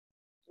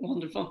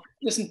Wonderful.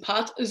 Listen,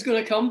 Pat is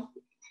going to come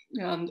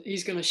and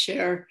he's going to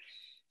share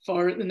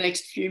for the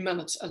next few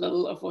minutes a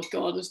little of what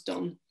God has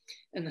done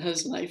in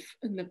his life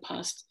in the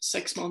past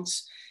 6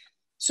 months.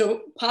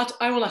 So, Pat,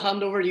 I want to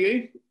hand over to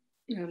you.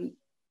 You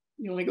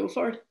want to go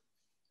for it?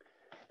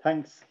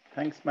 Thanks,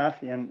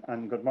 Matthew,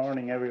 and good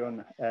morning,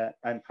 everyone.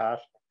 I'm Pat,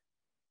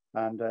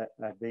 and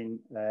I've been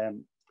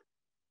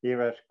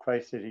here at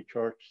Christ City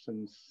Church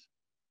since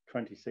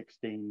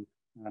 2016,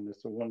 and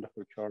it's a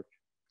wonderful church.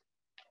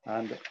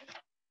 And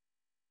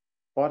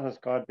what has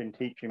God been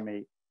teaching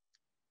me?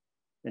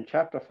 In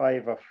chapter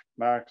 5 of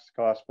Mark's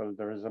Gospel,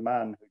 there is a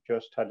man who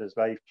just had his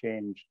life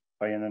changed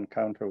by an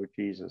encounter with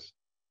Jesus.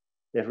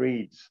 It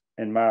reads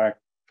in Mark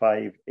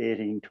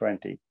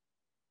 5:18-20.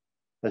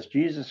 As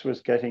Jesus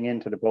was getting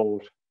into the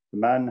boat, the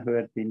man who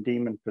had been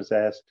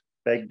demon-possessed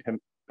begged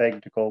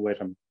to go with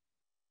him.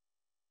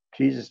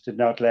 Jesus did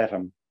not let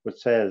him, but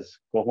says,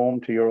 "Go home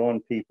to your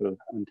own people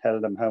and tell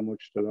them how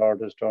much the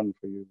Lord has done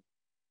for you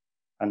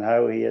and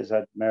how he has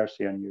had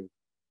mercy on you."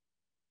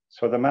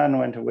 So the man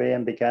went away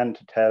and began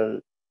to tell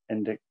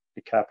in the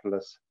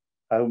Decapolis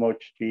how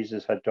much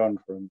Jesus had done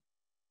for him,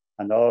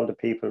 and all the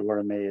people were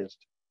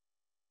amazed.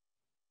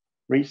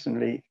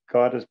 Recently,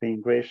 God has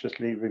been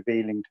graciously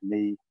revealing to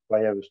me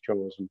why I was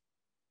chosen.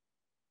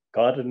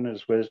 God in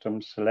his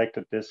wisdom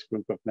selected this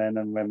group of men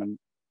and women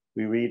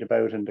we read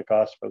about in the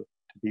Gospel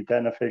to be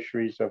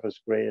beneficiaries of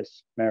his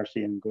grace,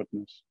 mercy, and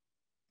goodness.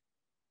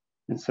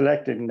 In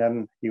selecting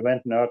them, he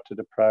went not to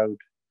the proud,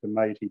 the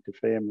mighty, the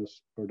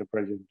famous, or the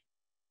brilliant.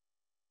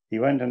 He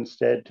went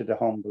instead to the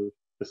humble,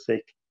 the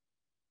sick,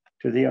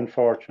 to the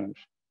unfortunate.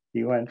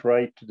 He went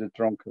right to the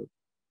drunkard,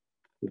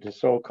 to the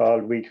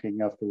so-called weakling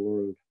of the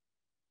world.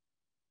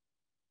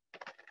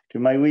 To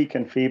my weak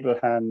and feeble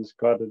hands,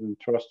 God had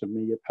entrusted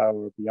me a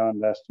power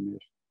beyond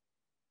estimate.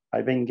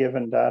 I've been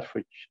given that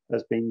which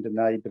has been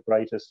denied the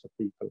brightest of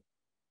people.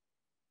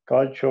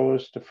 God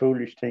chose the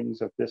foolish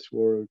things of this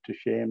world to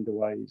shame the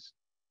wise,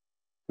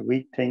 the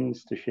weak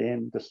things to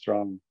shame the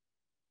strong.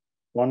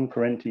 1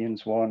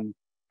 Corinthians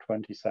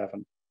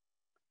 1:27.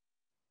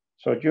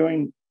 So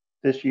during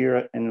this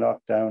year in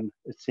lockdown,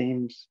 it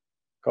seems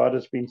God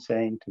has been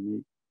saying to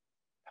me,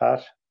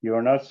 "Pat, you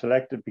are not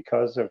selected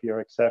because of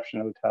your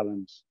exceptional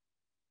talents.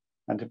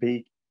 And to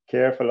be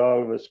careful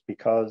always,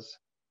 because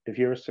if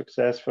you're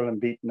successful in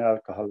beating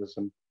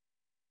alcoholism,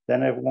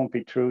 then it won't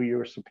be through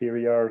your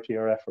superiority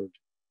or effort,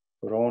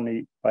 but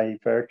only by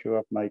virtue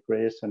of my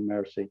grace and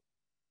mercy."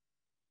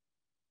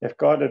 If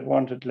God had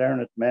wanted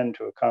learned men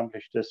to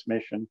accomplish this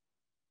mission,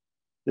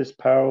 this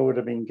power would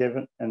have been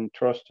given and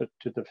entrusted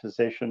to the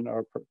physician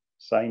or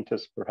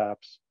scientist,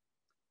 perhaps.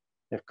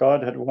 If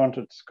God had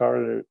wanted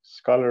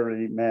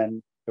scholarly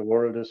men, the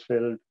world is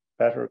filled with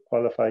better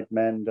qualified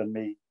men than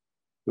me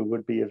who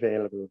would be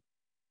available.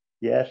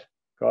 Yet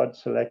God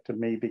selected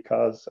me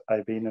because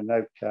I've been an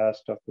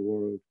outcast of the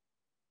world,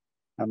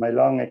 and my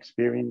long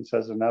experience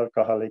as an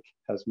alcoholic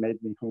has made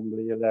me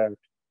humbly alert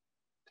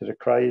to the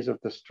cries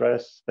of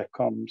distress that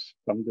comes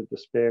from the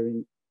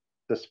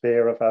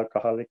despair of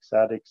alcoholics,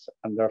 addicts,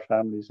 and their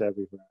families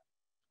everywhere.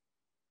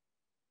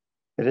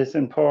 It is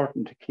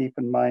important to keep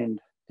in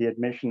mind the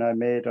admission I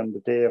made on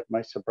the day of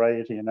my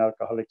sobriety in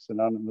Alcoholics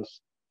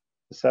Anonymous,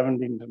 the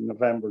 17th of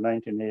November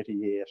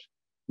 1988,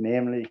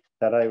 namely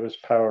that I was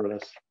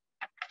powerless,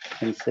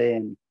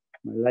 insane,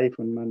 my life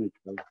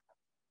unmanageable,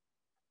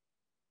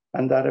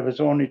 and that it was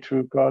only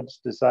through God's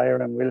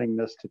desire and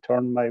willingness to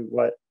turn my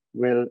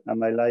will and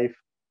my life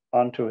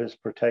onto his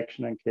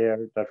protection and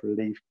care that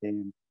relief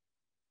came.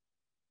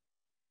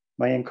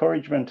 My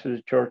encouragement to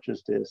the church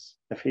is this: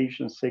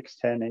 Ephesians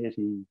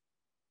 6:10-18,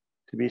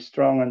 to be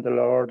strong in the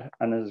Lord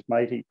and his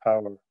mighty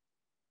power.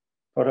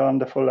 Put on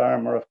the full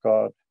armor of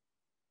God.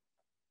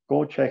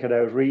 Go check it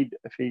out, read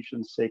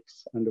Ephesians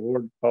 6 and the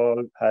word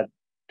Paul had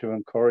to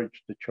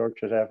encourage the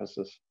church at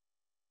Ephesus.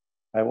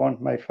 I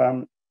want my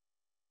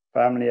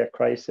family at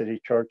Christ City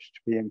Church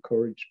to be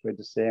encouraged by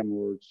the same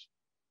words.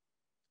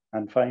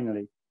 And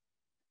finally,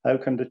 how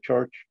can the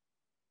church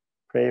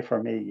pray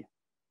for me?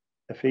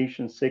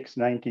 Ephesians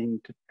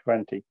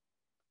 6:19-20.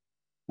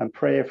 And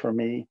pray for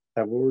me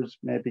that words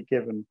may be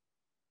given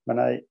when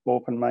I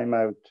open my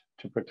mouth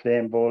to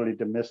proclaim boldly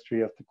the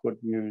mystery of the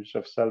good news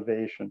of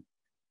salvation,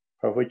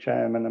 for which I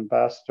am an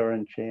ambassador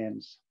in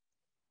chains.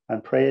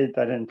 And pray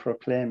that in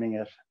proclaiming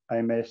it,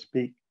 I may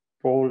speak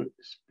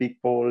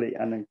boldly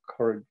and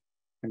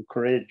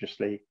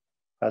courageously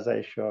as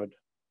I should.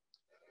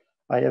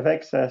 I have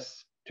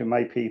access to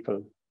my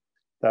people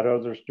that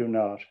others do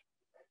not.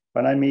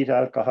 When I meet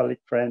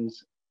alcoholic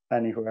friends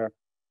anywhere,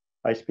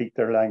 I speak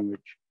their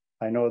language.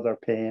 I know their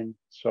pain,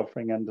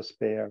 suffering, and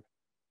despair.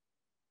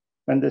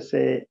 When they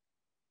say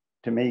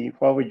to me,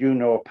 "What would you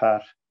know,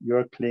 Pat?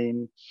 You're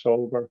clean,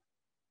 sober,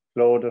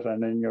 clothed,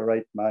 and in your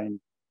right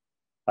mind,"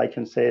 I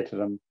can say to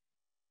them,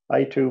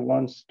 "I too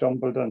once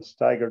stumbled and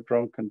staggered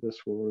drunk in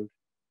this world.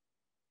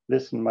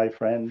 Listen, my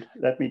friend,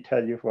 let me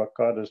tell you what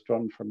God has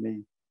done for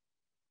me.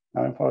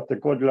 And what the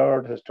good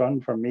Lord has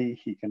done for me,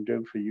 he can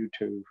do for you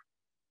too."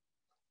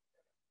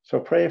 So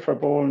pray for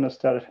boldness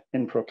that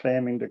in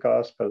proclaiming the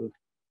gospel,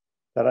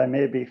 that I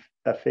may be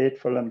a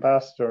faithful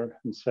ambassador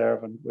and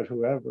servant with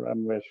whoever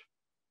I'm with.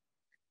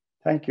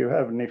 Thank you,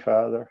 Heavenly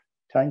Father.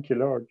 Thank you,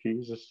 Lord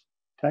Jesus.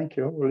 Thank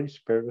you, Holy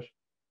Spirit.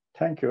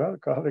 Thank you,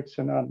 Alcoholics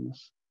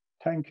Anonymous.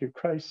 Thank you,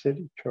 Christ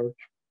City Church.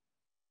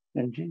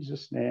 In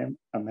Jesus' name,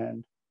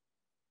 amen.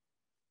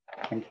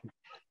 Thank you.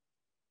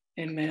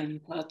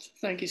 Amen, Pat.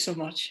 Thank you so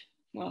much.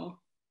 Wow.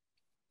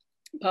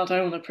 Pat,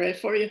 I want to pray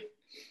for you,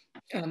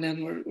 and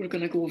then we're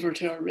going to go over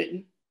to our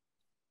reading.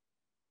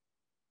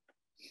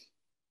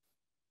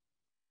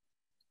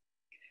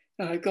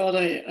 God,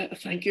 I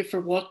thank you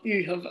for what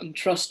you have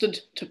entrusted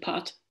to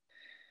Pat.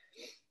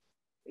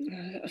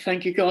 I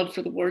thank you, God,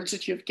 for the words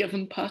that you have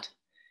given Pat.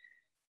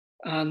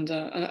 And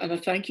I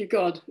thank you,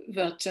 God,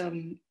 that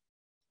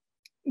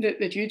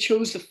you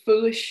chose the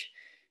foolish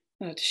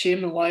to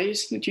shame the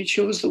wise, that you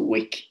chose the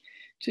weak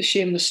to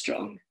shame the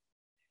strong.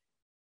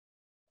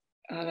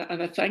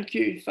 And I thank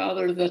you,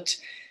 Father,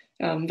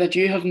 that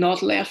you have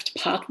not left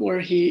Pat where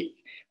he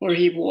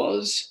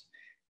was,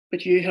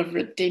 but you have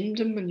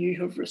redeemed him and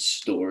you have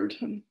restored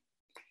him.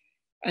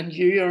 And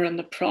you are in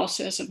the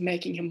process of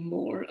making him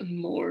more and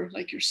more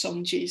like your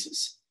son,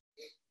 Jesus.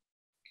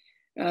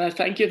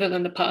 Thank you that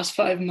in the past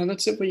 5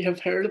 minutes that we have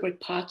heard about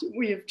Pat,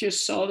 we have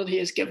just saw that he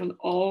has given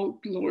all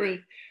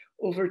glory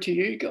over to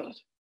you, God.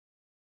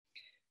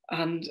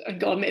 And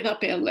God, may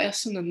that be a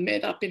lesson, and may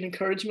that be an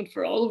encouragement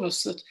for all of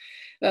us,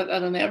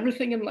 that in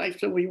everything in life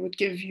that we would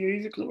give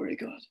you the glory,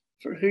 God,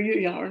 for who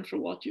you are and for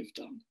what you've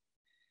done.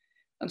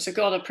 And so,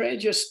 God, I pray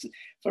just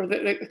for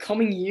the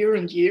coming year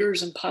and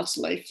years in Pat's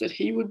life, that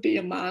he would be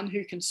a man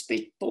who can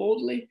speak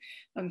boldly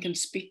and can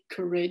speak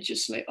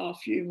courageously of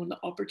you when the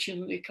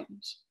opportunity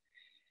comes.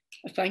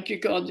 I thank you,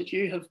 God, that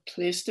you have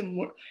placed him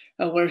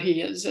where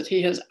he is, that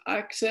he has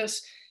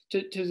access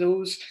to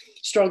those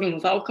struggling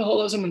with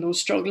alcoholism and those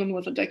struggling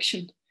with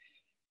addiction,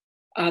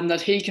 and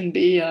that he can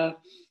be an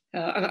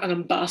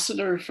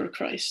ambassador for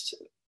Christ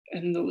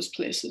in those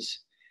places.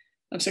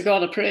 And so,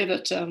 God, I pray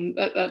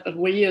that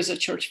we as a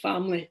church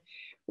family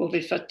will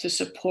be fit to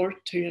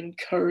support, to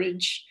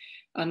encourage,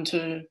 and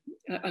to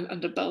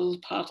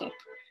build Pat up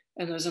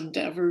in his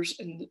endeavours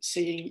in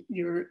seeing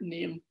your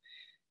name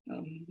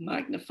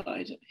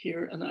magnified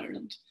here in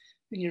Ireland.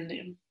 In your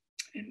name,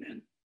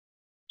 amen.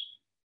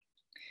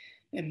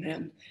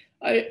 Amen.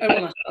 I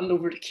want to hand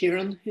over to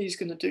Kieran. He's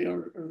going to do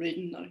our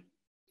reading now.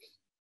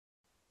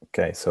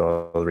 Okay,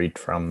 so I'll read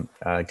from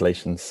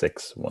Galatians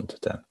 6,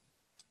 1-10.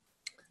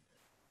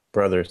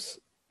 Brothers,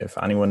 if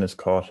anyone is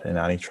caught in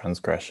any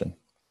transgression,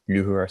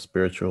 you who are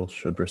spiritual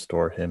should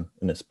restore him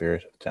in a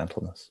spirit of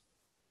gentleness.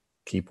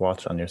 Keep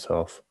watch on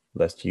yourself,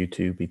 lest you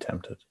too be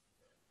tempted.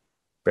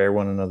 Bear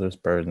one another's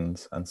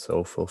burdens, and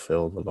so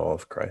fulfill the law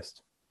of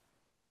Christ.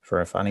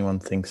 For if anyone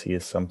thinks he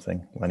is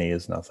something when he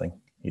is nothing,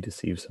 he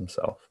deceives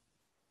himself.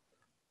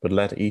 But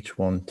let each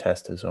one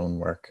test his own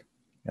work,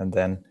 and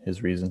then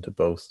his reason to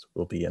boast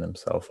will be in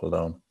himself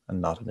alone,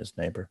 and not in his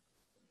neighbor.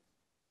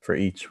 For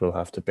each will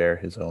have to bear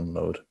his own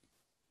load.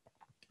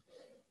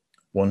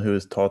 One who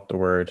is taught the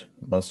word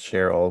must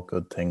share all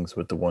good things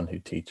with the one who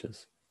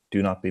teaches.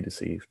 Do not be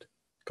deceived.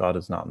 God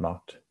is not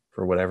mocked,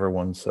 for whatever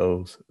one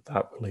sows,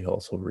 that will he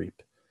also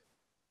reap.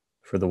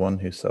 For the one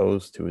who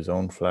sows to his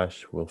own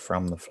flesh will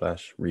from the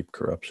flesh reap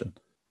corruption,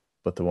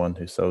 but the one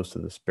who sows to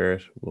the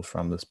Spirit will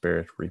from the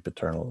Spirit reap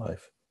eternal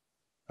life.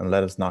 And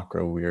let us not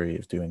grow weary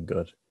of doing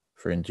good,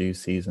 for in due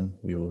season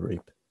we will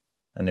reap,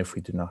 and if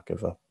we do not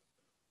give up.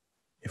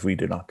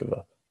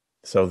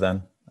 So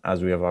then,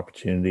 as we have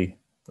opportunity,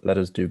 let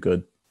us do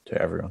good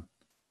to everyone,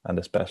 and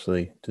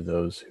especially to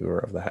those who are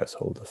of the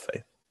household of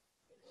faith.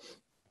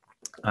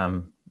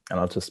 And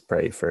I'll just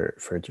pray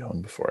for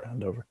Joan before I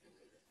hand over.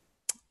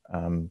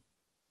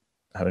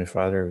 Heavenly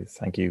Father, we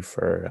thank you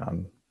for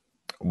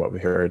what we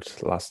heard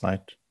last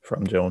night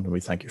from Joan.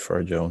 We thank you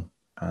for Joan,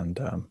 and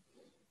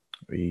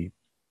we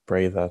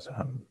pray that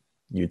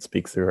you'd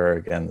speak through her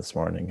again this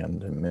morning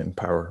and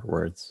empower her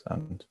words,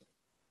 and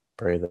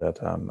pray that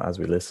as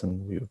we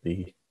listen, we would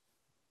be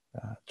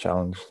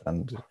challenged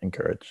and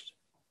encouraged.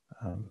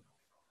 And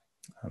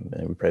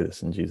we pray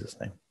this in Jesus'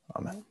 name.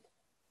 Amen.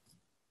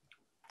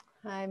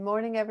 Hi,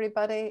 morning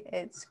everybody.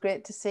 It's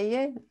great to see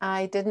you.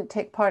 I didn't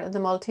take part in the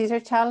Malteser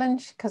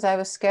challenge because I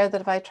was scared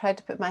that if I tried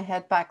to put my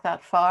head back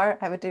that far,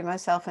 I would do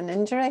myself an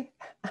injury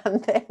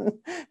and then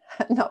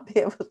not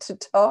be able to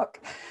talk.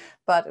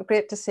 But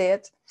great to see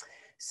it.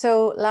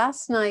 So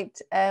last night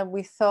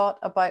we thought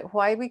about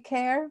why we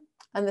care,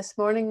 and this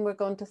morning we're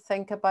going to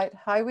think about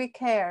how we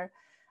care.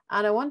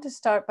 And I want to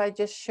start by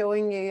just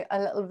showing you a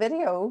little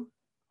video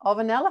of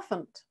an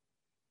elephant.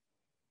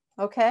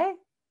 Okay?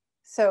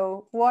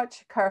 So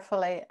watch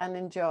carefully and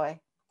enjoy.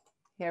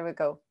 Here we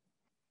go.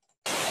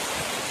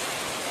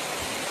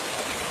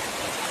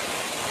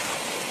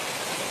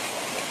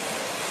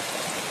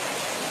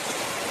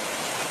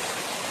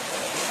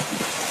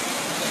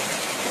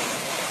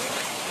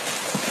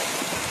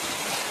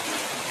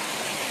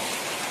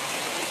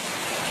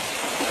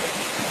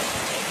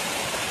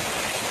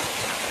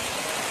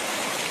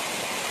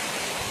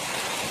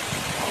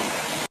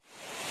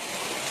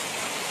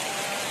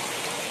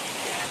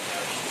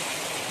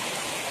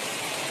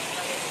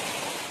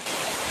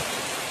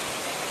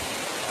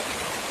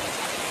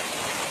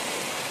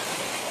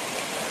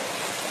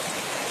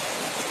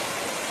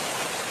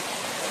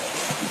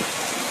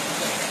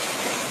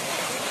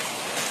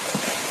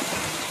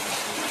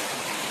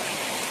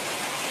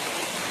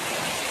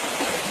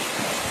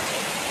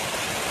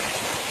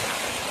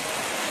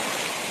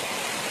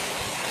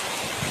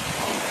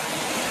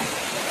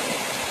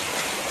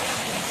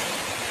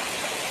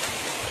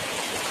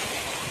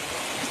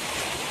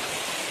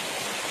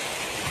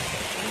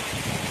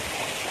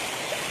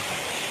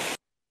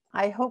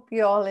 I hope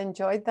you all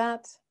enjoyed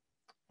that.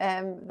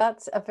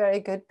 That's a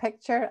very good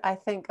picture, I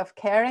think, of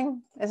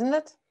caring, isn't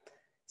it?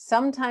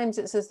 Sometimes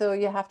it's as though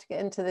you have to get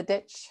into the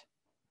ditch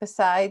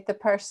beside the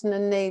person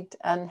in need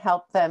and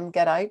help them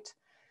get out.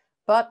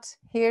 But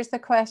here's the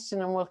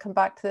question, and we'll come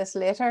back to this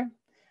later.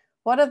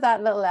 What if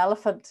that little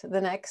elephant the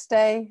next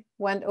day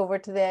went over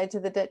to the edge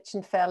of the ditch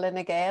and fell in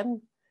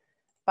again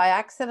by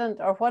accident?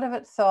 Or what if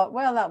it thought,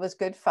 well, that was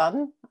good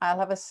fun. I'll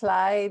have a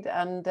slide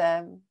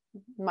and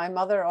my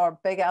mother or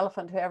big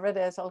elephant, whoever it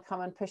is, will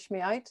come and push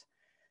me out.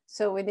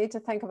 So we need to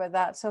think about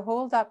that. So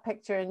hold that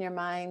picture in your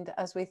mind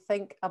as we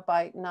think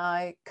about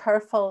now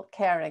careful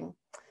caring.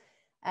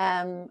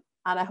 And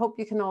I hope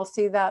you can all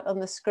see that on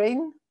the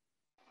screen.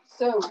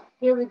 So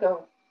here we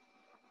go.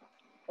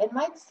 It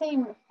might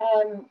seem,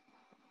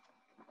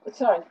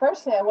 sorry,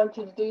 firstly, I want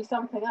you to do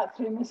something that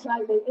threw me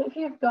slightly. If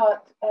you've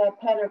got a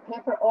pen or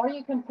paper, or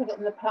you can put it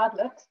in the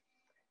Padlet,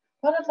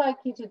 what I'd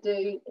like you to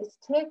do is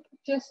take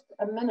just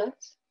a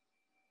minute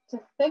to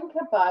think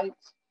about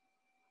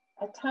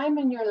a time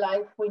in your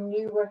life when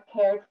you were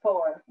cared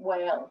for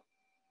well.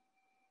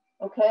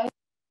 Okay?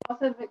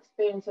 Positive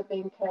experience of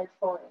being cared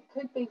for. It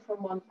could be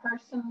from one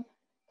person,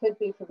 could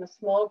be from a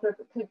small group,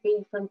 it could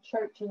be from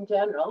church in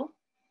general.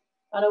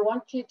 And I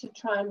want you to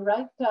try and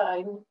write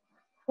down,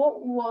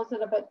 what was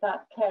it about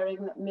that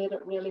caring that made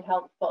it really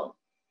helpful?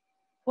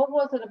 What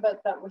was it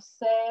about that was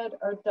said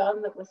or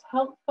done that was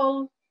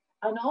helpful,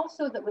 and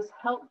also that was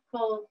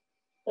helpful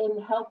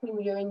in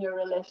helping you in your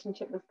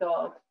relationship with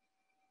God?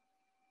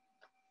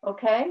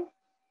 Okay?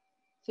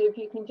 So if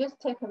you can just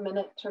take a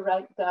minute to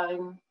write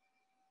down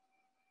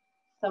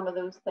some of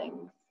those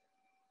things.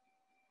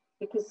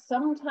 Because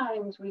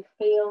sometimes we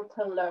fail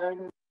to learn our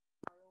own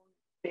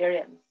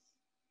experience.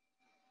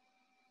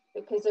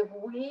 Because if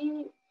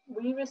we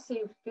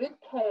received good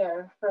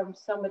care from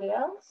somebody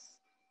else,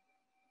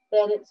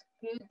 then it's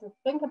good to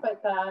think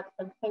about that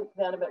and think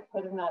then about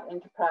putting that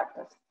into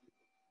practice.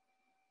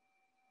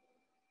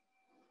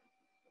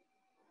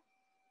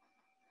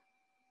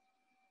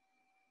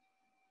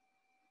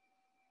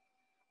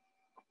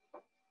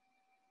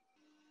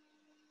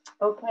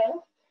 Okay,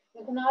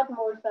 you can add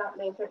more to that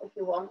later if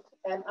you want.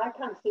 I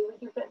can't see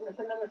what you've written at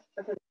the minute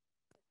because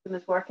it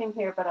is working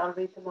here, but I'll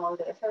read them all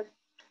later.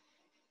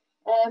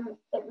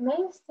 It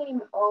may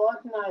seem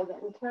odd now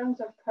that in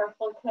terms of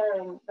careful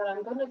caring that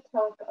I'm going to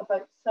talk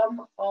about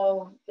some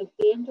of the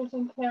dangers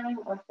in caring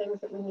or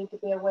things that we need to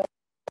be aware of.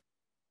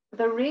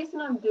 The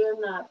reason I'm doing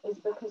that is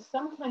because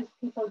sometimes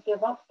people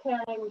give up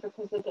caring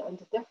because they get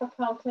into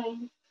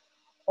difficulty,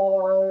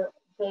 or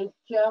they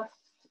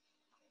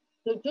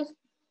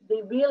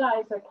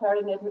realize their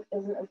caring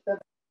isn't as good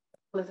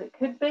as it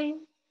could be.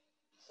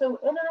 So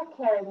in our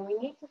caring, we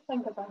need to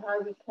think about how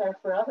we care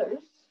for others,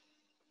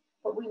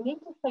 but we need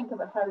to think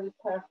about how we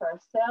care for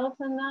ourselves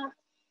in that.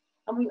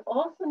 And we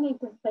also need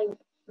to think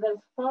that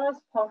as far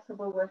as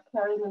possible, we're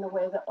caring in a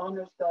way that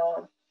honors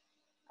God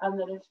and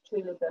that is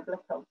truly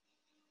biblical.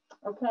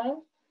 Okay?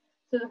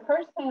 So the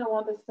first thing I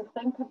want us to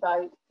think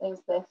about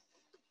is this.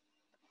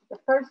 The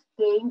first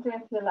danger,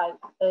 if you like,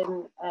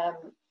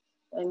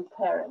 in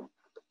caring.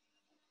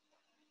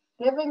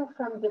 Giving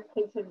from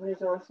depleted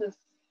resources.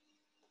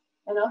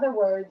 In other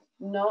words,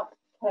 not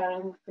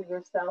caring for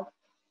yourself.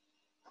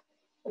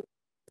 It's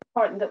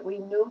important that we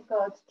know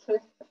God's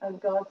truth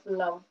and God's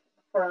love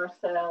for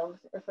ourselves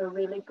if we're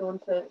really going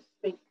to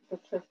speak the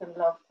truth and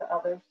love to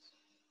others.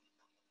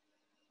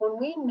 When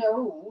we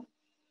know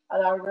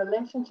that our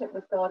relationship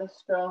with God is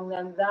strong,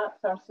 then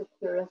that's our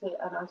security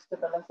and our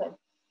stability.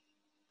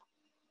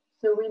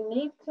 So we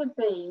need to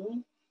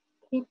be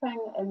keeping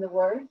in the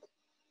Word,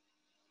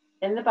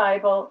 in the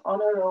Bible, on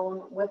our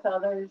own, with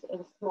others,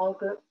 in small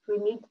groups. We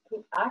need to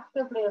keep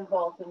actively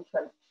involved in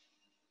church,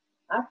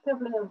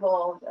 actively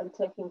involved and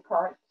taking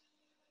part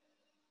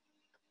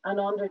and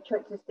under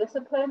church's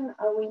discipline.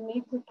 And we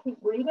need to keep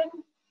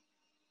reading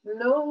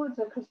loads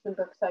of Christian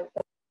books out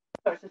there,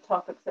 sorts of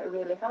topics that are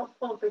really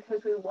helpful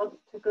because we want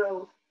to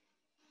grow.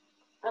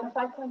 And if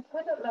I can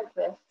put it like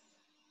this,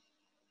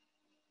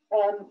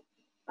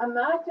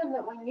 imagine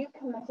that when you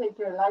committed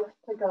your life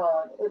to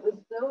God, it was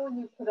though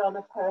you put on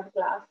a pair of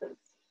glasses,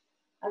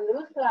 and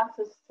those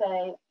glasses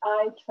say,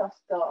 I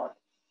trust God,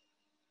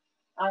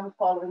 I'm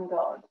following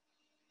God.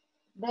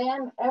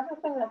 Then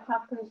everything that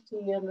happens to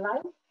you in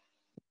life,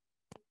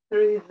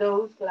 through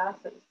those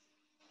glasses.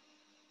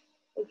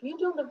 If you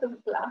don't have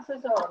those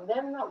glasses on,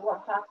 then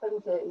what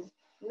happens is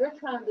you're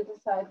trying to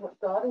decide what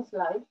God is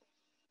like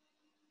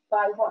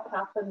by what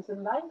happens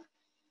in life.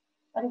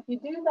 And if you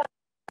do that,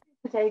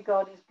 today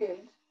God is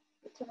good,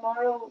 but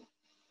tomorrow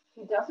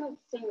he doesn't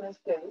seem as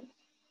good.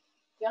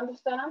 Do you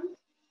understand?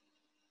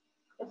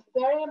 It's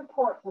very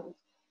important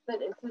that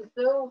it's as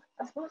though,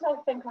 I suppose I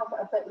think of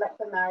it a bit like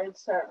the marriage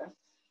service.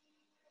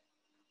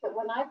 That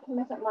when I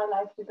committed my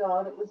life to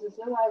God, it was as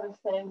though I was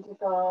saying to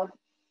God,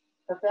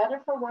 for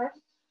better, for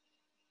worse,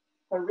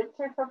 for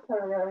richer, for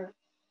poorer,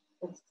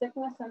 in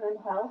sickness and in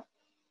health.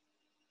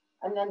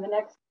 And then the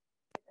next,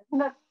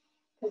 isn't it?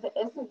 Because it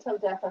isn't till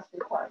death us do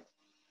part.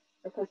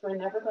 Because we're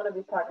never going to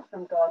be parted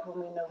from God when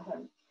we know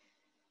him.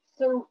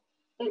 So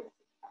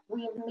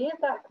we have made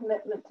that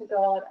commitment to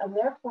God, and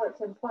therefore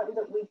it's important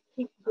that we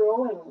keep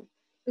growing,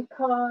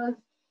 because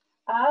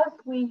as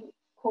we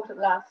quoted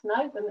last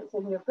night, and it's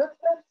in your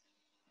booklet,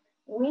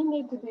 we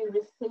need to be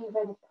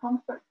receiving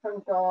comfort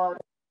from God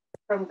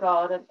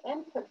and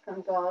input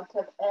from God to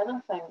have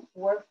anything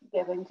worth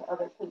giving to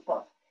other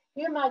people.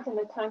 You imagine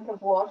a tank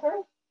of water,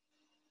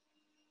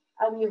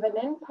 and you've an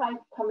in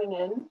pipe coming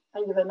in,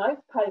 and you've an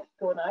out pipe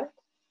going out.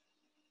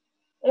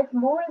 If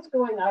more is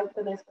going out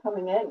than is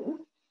coming in,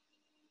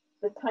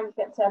 the tank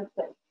gets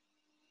empty.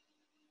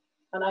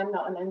 And I'm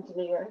not an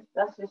engineer.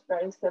 That's just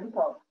very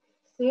simple.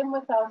 Same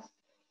with us.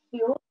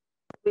 The only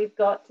thing we've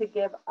got to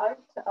give out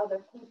to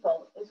other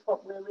people is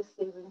what we're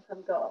receiving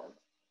from God.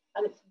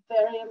 And it's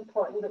very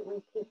important that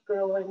we keep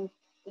growing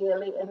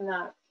daily in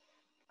that.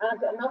 And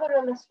I've got another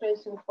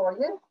illustration for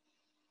you.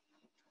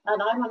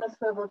 And I'm on a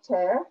swivel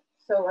chair,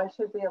 so I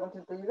should be able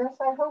to do this,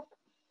 I hope.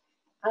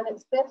 And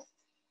it's this.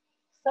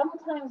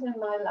 Sometimes in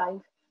my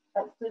life,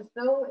 it's as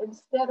though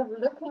instead of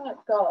looking at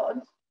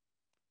God,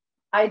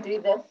 I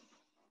do this.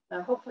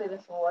 Now, hopefully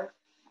this will work.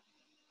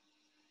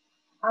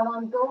 And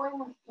I'm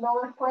going,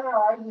 Lord, where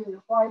are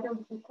you? Why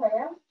don't you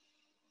care?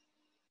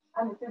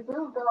 And it's as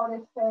though God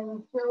is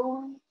saying,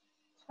 Joan,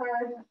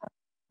 turn.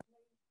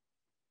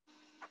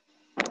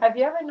 Have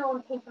you ever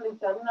known people who've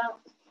done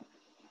that?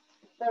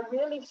 They're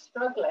really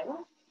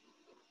struggling,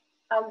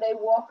 and they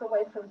walk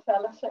away from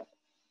fellowship.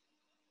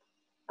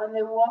 And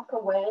they walk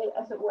away,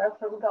 as it were,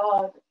 from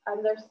God.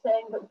 And they're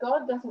saying, but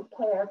God doesn't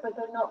care, but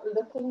they're not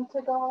looking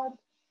to God.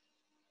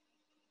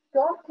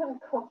 God can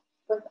cope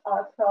with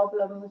our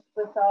problems,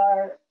 with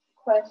our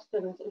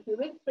questions. If you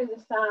read through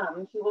the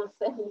Psalms, you will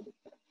see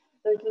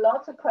there's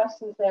lots of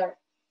questions there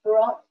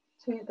brought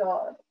to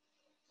God.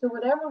 So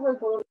whatever we're going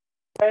through,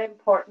 it's very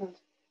important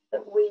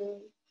that we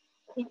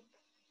keep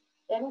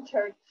in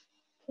church,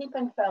 keep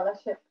in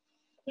fellowship,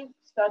 keep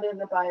studying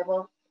the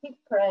Bible, keep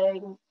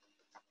praying.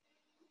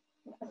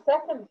 A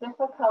second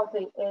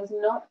difficulty is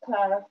not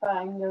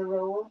clarifying your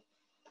role.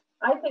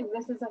 I think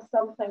this is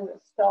something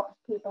that stops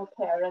people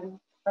caring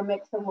or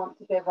makes them want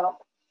to give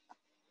up.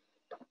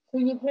 So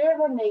you hear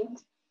the need,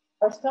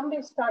 or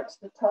somebody starts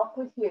to talk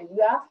with you.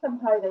 You ask them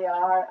how they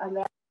are, and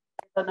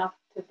they're enough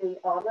to be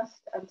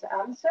honest and to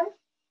answer.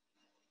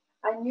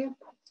 And you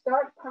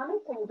start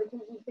panicking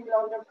because you feel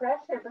under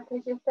pressure,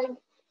 because you think,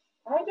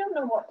 I don't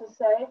know what to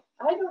say.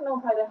 I don't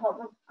know how to help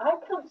them. I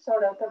can't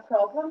sort out their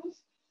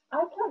problems.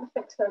 I can't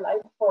fix their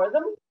life for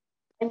them.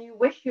 And you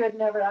wish you had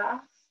never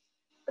asked.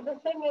 But the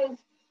thing is,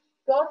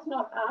 God's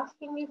not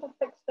asking you to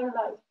fix their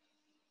life.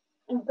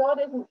 And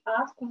God isn't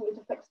asking you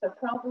to fix their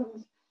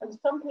problems. And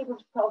some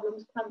people's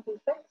problems can't be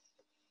fixed.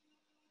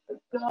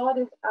 But God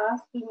is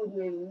asking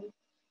you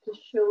to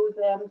show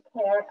them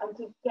care and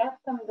to get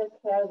them the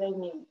care they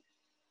need.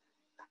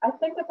 I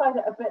think about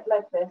it a bit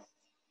like this.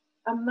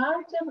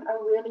 Imagine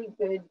a really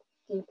good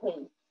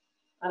GP.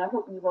 And I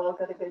hope you've all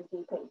got a good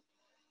GP.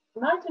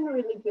 Imagine a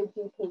really good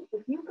GP.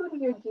 If you go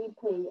to your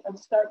GP and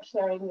start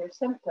sharing your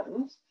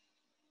symptoms,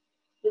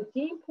 the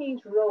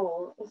GP's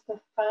role is to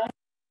find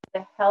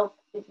the help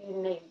that you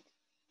need.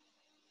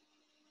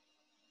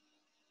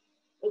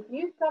 If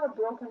you've got a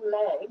broken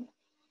leg,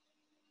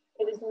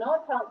 it is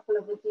not helpful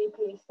if the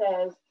GP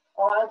says,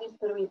 oh, I'll just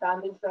put a wee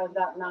bandage around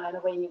that now and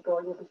away you go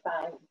and you'll be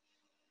fine.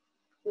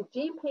 The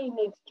GP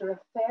needs to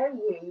refer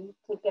you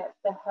to get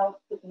the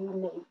help that you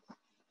need.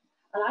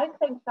 And I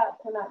think that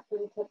can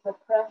actually take the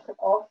pressure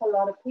off a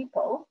lot of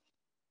people.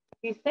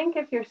 You think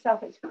of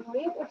yourself, it's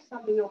great if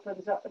somebody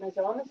opens up and is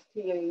honest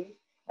to you,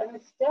 and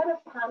instead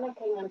of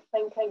panicking and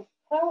thinking,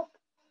 help,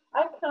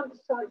 I can't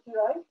sort you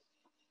out.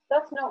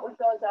 That's not what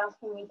God's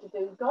asking you to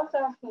do. God's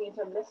asking you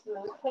to listen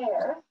and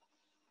care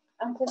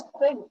and to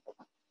think,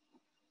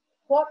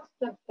 what's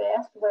the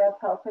best way of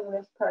helping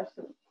this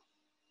person?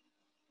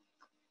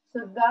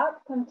 So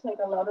that can take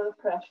a lot of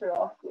the pressure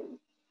off you.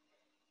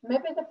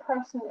 Maybe the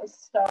person is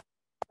starting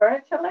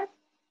spiritually,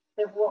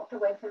 they've walked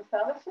away from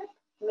fellowship.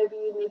 Maybe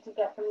you need to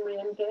get them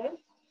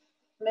re-engaged.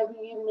 Maybe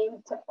you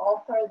need to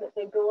offer that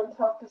they go and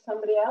talk to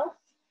somebody else.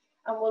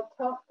 And we'll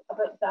talk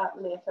about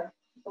that later,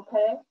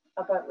 okay?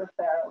 About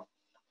referral.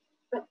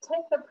 But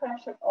take the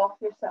pressure off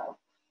yourself.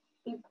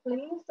 Be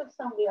pleased if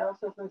somebody else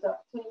opens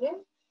up to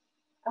you.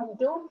 And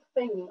don't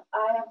feel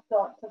I have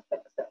got to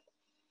fix it.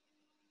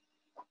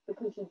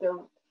 Because you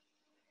don't.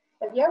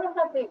 Have you ever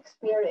had the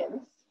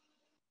experience,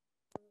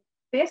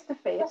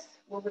 face-to-face,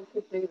 where we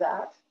could do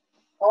that,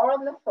 or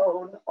on the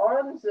phone, or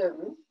on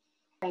Zoom,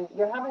 and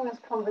you're having this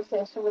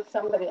conversation with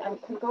somebody and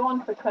it can go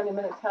on for 20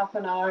 minutes, half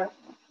an hour,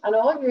 and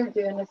all you're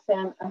doing is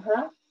saying,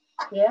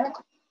 yeah,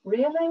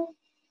 really?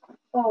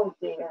 Oh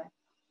dear.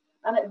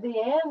 And at the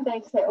end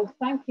they say, oh,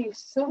 thank you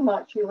so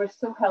much, you were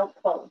so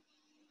helpful.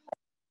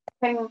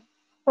 But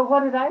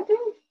what did I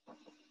do?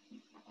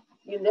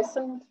 You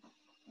listened,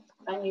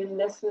 and you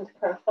listened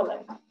carefully.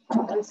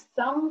 And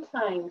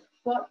sometimes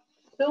what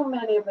so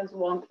many of us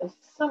want is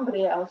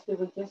somebody else who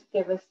would just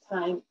give us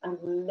time and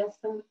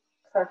listen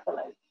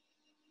carefully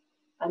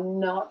and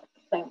not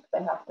think they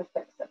have to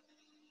fix it.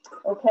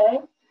 Okay?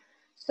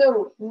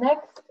 So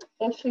next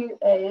issue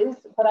is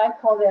what I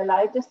call the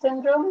Elijah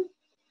syndrome.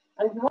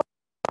 And if you want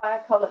to know why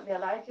I call it the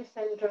Elijah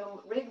syndrome,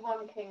 read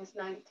 1 Kings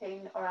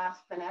 19 or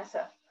ask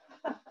Vanessa,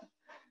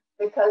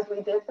 because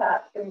we did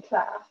that in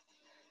class.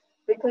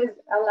 Because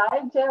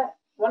Elijah,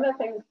 one of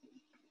the things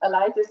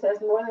Elijah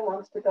says more than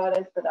once to God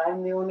is, but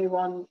I'm the only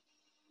one.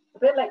 A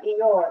bit like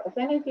Eeyore. If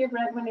any of you have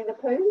read Winnie the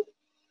Pooh,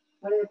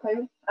 I'm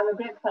a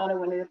great fan of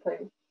Winnie the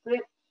Pooh.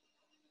 Great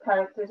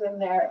characters in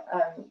there.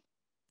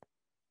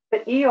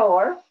 But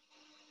Eeyore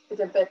is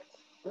a bit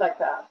like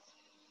that.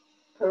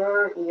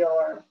 Poor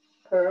Eeyore,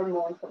 poor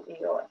mournful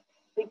Eeyore.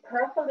 Be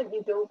careful that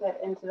you don't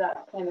get into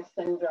that kind of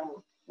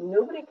syndrome.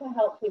 Nobody can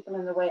help people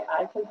in the way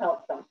I can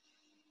help them.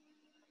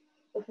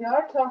 If you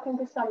are talking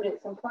to somebody,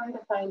 it's important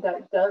to find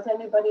out, does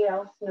anybody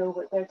else know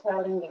what they're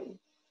telling you?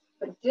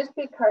 But just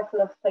be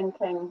careful of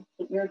thinking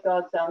that you're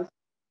God's answer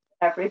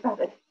to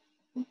everybody.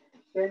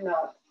 You're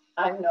not.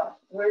 I'm not.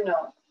 We're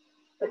not.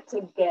 But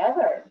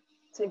together,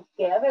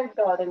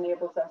 God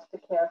enables us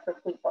to care for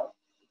people.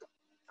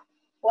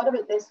 What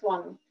about this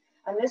one?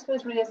 And this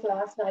was raised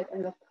last night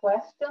in the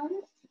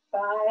questions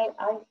by,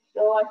 I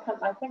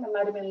think it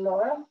might have been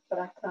Laura, but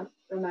I can't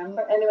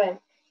remember. Anyway,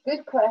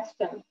 good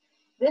question.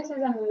 This is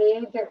a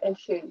major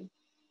issue.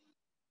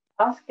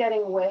 Us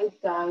getting weighed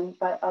down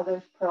by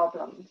others'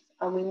 problems.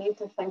 And we need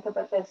to think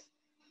about this.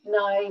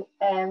 Now,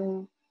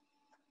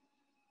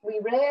 we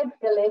read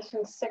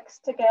Galatians 6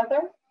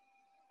 together.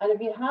 And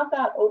if you have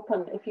that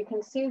open, if you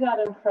can see that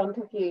in front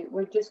of you,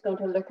 we're just going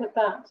to look at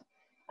that.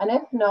 And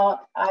if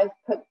not, I've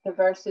put the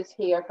verses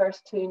here,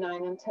 verse 2,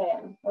 9, and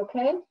 10.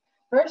 Okay?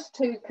 Verse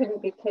 2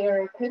 couldn't be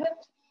clearer, could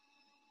it?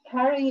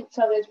 Carry each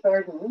other's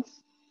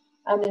burdens,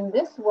 and in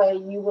this way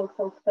you will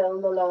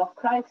fulfill the law of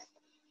Christ.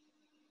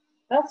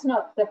 That's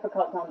not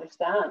difficult to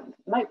understand.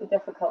 It might be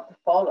difficult to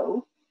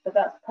follow, but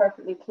that's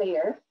perfectly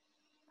clear.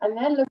 And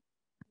then look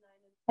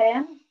at 9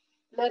 and 10.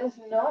 Let us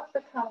not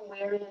become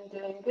weary in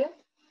doing good,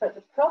 for at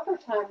the proper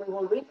time we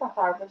will reap a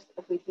harvest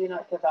if we do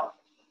not give up.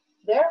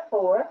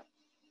 Therefore,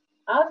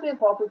 as we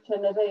have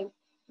opportunity,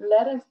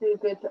 let us do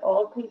good to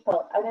all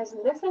people. And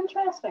isn't this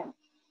interesting?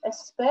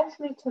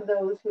 Especially to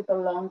those who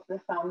belong to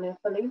the family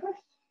of believers.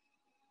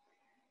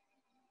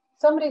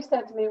 Somebody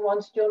said to me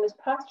once, Joan, is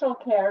pastoral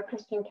care,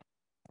 Christian care,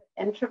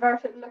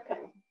 introverted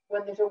looking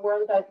when there's a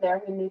world out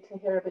there who need to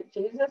hear about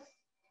Jesus?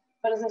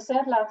 But as I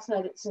said last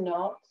night, it's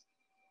not.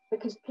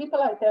 Because people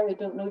out there who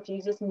don't know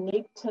Jesus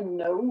need to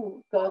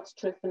know God's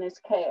truth and his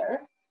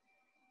care.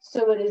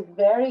 So it is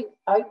very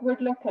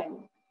outward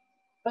looking.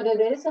 But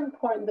it is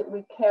important that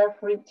we care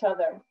for each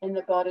other in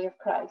the body of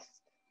Christ.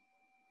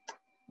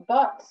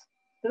 But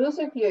those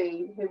of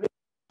you who read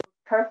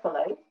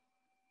carefully,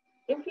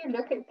 if you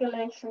look at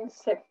Galatians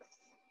 6,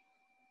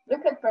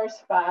 look at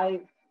verse 5.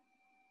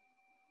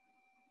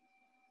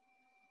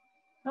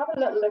 Have a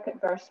little look at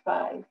verse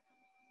 5.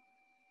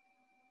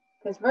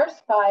 Because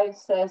verse 5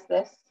 says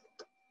this,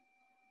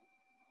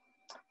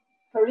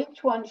 for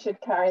each one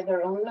should carry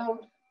their own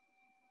load.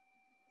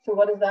 So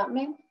what does that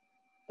mean?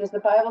 Does the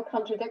Bible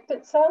contradict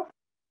itself?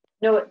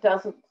 No, it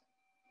doesn't.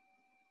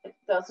 It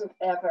doesn't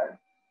ever.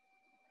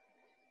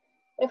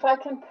 If I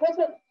can put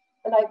it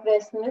like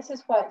this, and this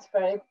is why it's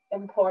very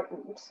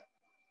important,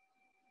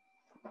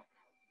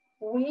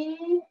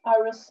 we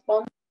are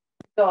responsible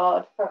to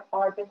God for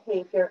our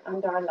behavior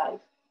and our life.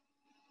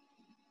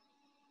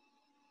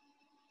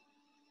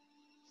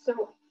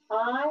 So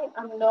I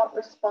am not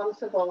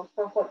responsible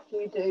for what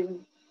you do,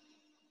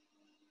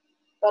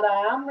 but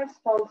I am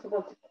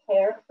responsible to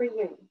care for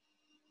you.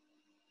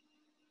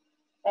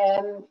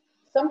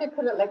 Somebody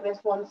put it like this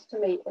once to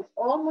me, it's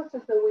almost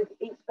as though we've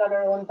each got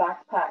our own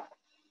backpack,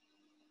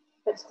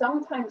 but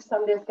sometimes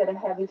somebody's got a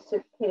heavy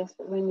suitcase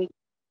that we need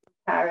to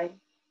carry.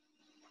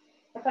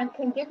 If I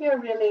can give you a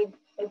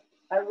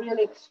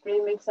really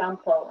extreme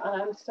example,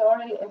 and I'm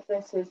sorry if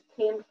this is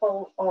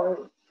painful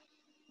or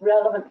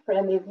relevant for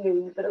any of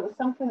you, but it was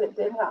something that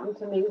did happen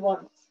to me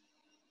once.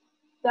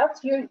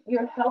 That's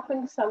you're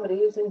helping somebody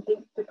who's in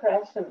deep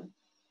depression,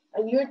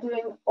 and you're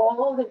doing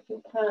all that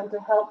you can to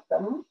help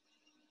them,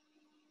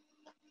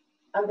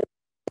 and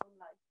their own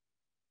life.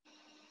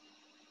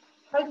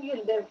 How do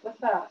you live with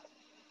that?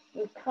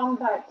 You come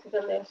back to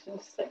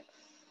Galatians 6.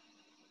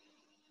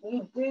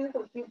 You do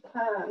what you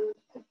can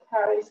to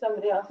carry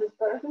somebody else's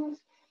burdens,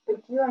 but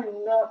you are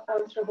not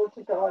answerable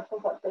to God for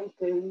what they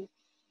do.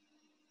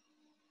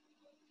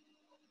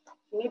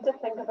 You need to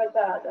think about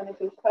that, and if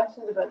you have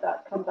questions about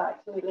that, come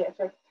back to me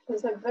later.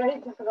 It's a very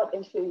difficult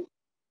issue.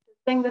 The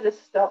thing that has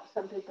stopped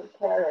some people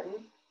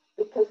caring,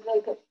 because they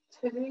get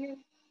too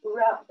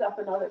wrapped up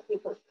in other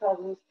people's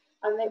problems,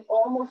 and they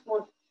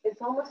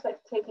it's almost like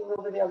taking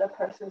over the other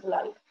person's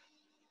life.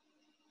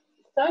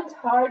 It sounds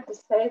hard to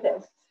say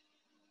this,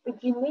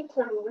 but you need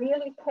to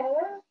really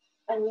care,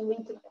 and you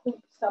need to keep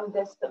some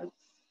distance.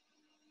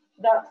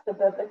 That's the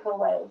biblical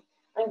way.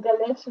 And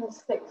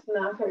Galatians 6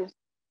 matters.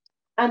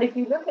 And if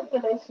you look at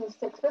Galatians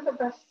 6, look at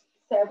verse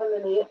 7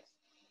 and 8.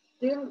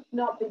 Do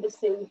not be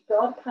deceived.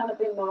 God cannot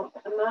be mocked.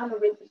 A man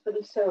reaps what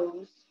he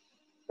sows.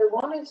 The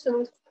one who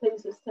sows to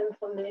please his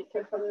sinful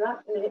nature, from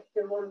that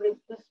nature will reap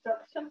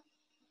destruction.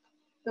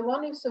 The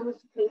one who sows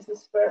to please the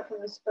Spirit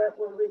from the Spirit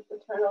will reap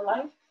eternal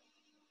life.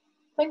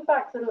 Think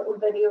back to the little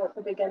video at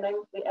the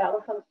beginning, the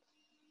elephant.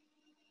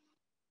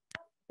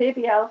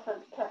 Baby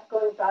elephant kept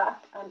going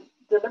back and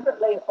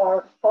deliberately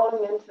or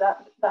falling into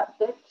that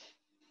ditch.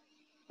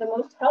 The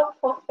most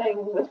helpful thing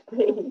would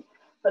be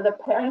for the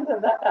parent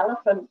of that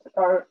elephant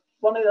or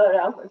one of the other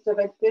elephants to have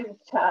a good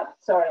chat.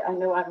 Sorry, I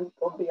know I'm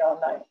going beyond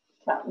now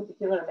chatting, but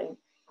you know what I mean?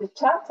 To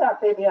chat to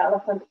that baby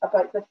elephant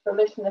about the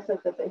foolishness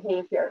of the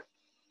behaviour.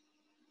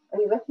 Are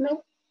you with me?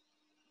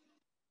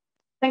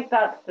 Think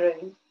that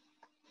through.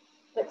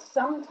 That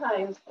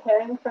sometimes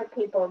caring for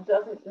people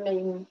doesn't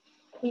mean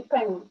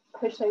keeping,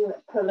 pushing,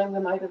 pulling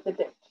them out of the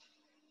ditch.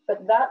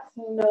 But that's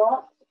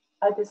not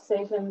a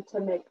decision to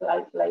make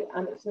lightly,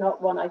 and it's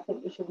not one I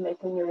think you should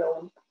make on your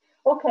own.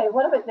 Okay,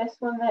 what about this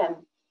one then?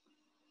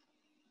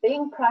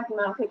 Being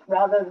pragmatic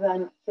rather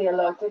than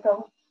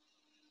theological.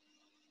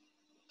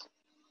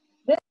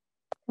 This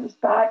comes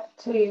back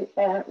to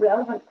a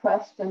relevant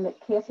question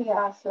that Katie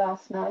asked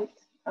last night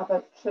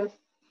about truth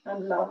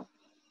and love.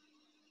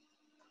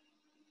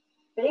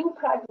 Being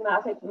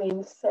pragmatic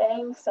means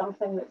saying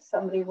something that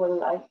somebody will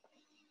like.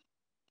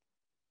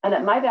 And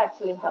it might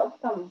actually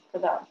help them for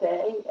that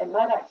day. It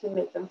might actually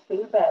make them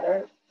feel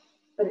better,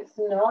 but it's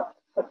not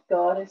what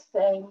God is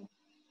saying.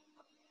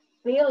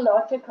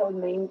 Theology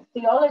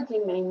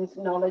means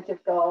knowledge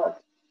of God.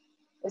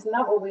 Isn't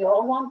that what we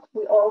all want?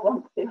 We all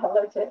want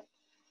theology.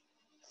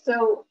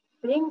 So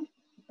we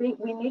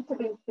need to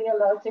be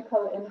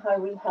theological in how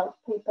we help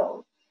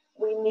people.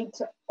 We need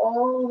to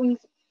always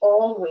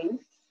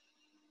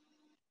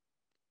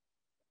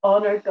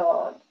honor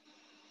God,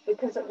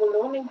 because it will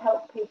only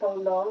help people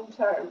long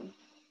term.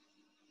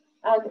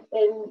 And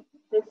in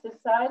the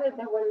society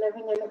that we're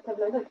living in at the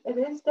minute, it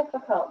is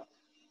difficult.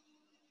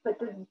 But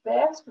the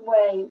best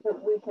way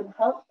that we can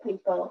help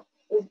people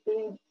is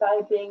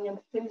by being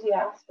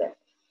enthusiastic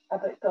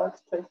about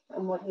God's truth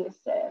and what He has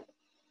said.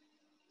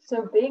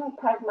 So being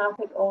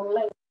pragmatic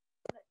only.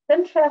 It's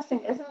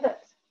interesting, isn't it?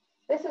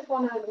 This is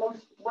one of the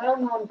most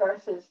well-known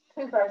verses,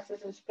 2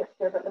 verses in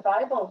Scripture about the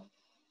Bible.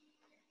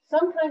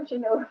 Sometimes,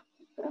 and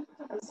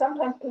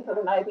sometimes people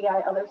in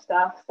IBI, other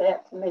staff say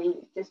it to me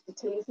just to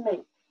tease me,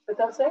 but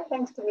they'll say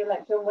things to me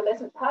like, Joan, well,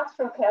 isn't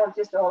Pastor okay? I'm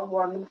just all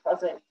warm and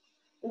fuzzy.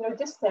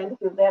 Just send if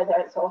you're there,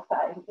 it's all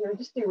fine.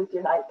 Just do what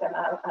you like and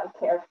I'll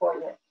care for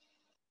you.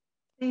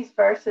 These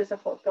verses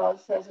of what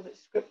God says about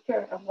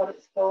Scripture and what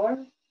it's for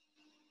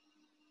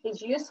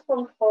is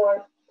useful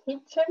for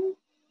teaching,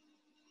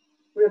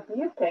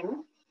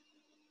 rebuking,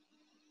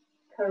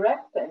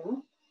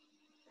 correcting,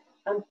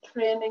 and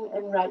training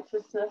in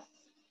righteousness,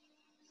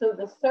 so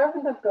the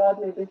servant of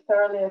God may be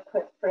thoroughly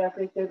equipped for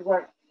every good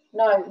work.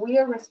 Now, we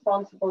are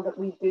responsible that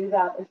we do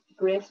that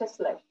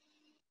graciously.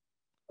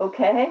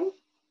 Okay?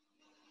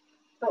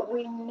 But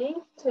we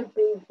need to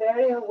be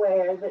very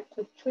aware that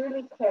to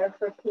truly care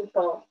for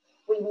people,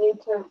 we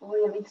need to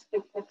really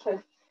speak the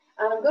truth.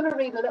 And I'm going to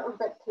read a little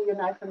bit to you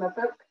now from a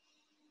book.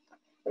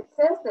 It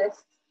says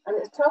this, and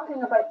it's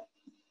talking about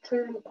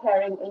truly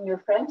caring in your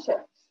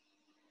friendships.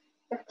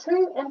 If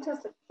true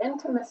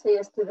intimacy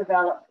is to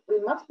develop, we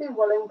must be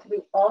willing to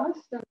be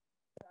honest with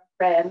our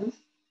friends,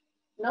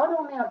 not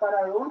only about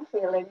our own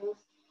feelings,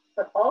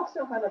 but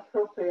also, when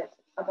appropriate,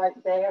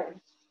 about theirs.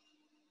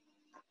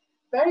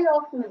 Very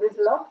often it is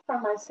love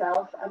for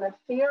myself and a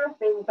fear of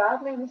being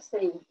badly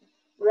received,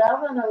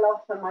 rather than a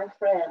love for my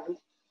friend,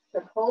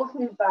 that holds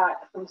me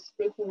back from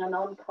speaking an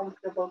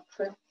uncomfortable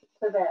truth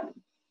to them.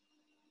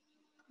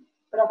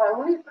 But if I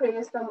only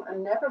praise them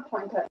and never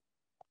point out,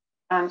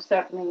 I'm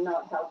certainly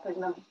not helping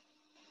them.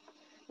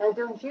 Now,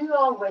 don't you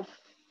all wish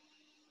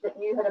that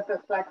you had a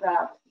book like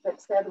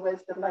that said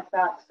wisdom like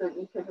that so that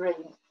you could read?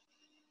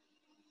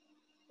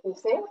 You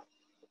see?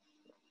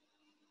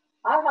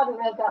 I hadn't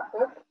read that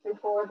book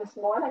before this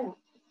morning.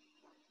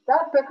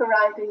 That book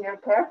arrived in your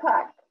care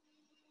pack,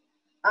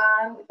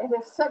 and it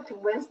has such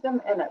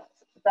wisdom in it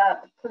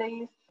that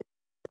please,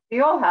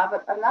 you all have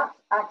it, and that's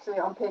actually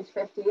on page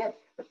 58,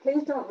 but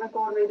please don't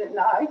go and read it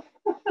now.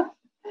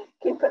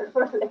 Keep it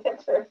for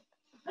later.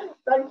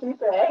 Thank you,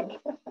 Greg.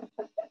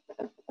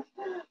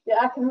 Yeah,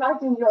 I can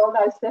imagine you all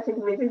now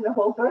sitting reading the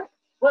whole book.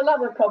 Well, that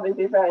would probably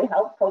be very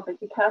helpful,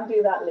 but you can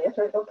do that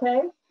later,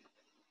 okay?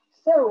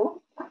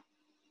 So,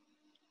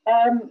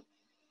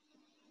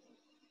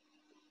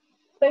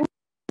 think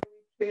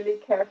we really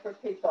care for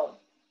people.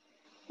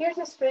 Here's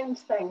a strange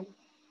thing.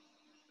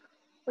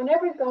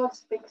 Whenever God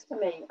speaks to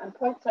me and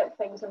points out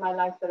things in my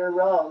life that are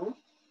wrong,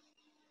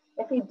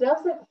 if He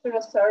does it through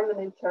a sermon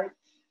in church,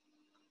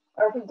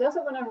 or if He does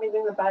it when I'm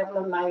reading the Bible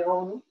on my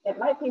own, it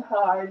might be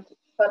hard,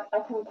 but I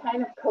can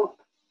kind of cope.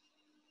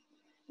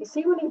 You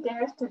see, when He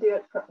dares to do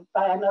it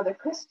by another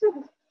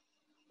Christian,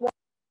 why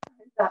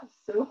is that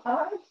so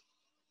hard?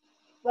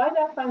 Why do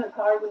I find it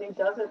hard when He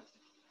does it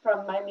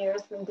from my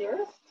nearest and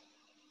dearest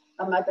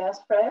and my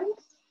best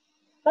friends?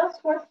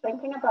 That's worth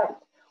thinking about.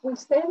 We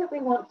say that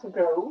we want to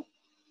grow.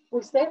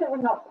 We say that we're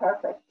not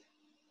perfect.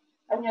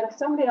 And yet if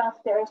somebody else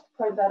dares to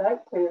point that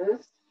out to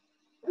us,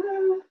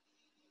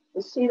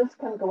 the shields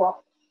can go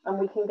up and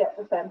we can get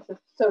defensive.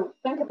 So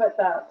think about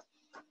that.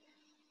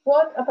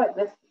 What about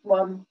this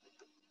one?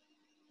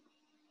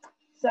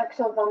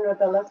 Sexual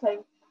vulnerability.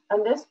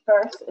 And this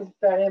verse is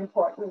very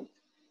important.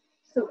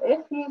 So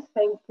if you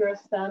think you're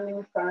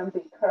standing firm,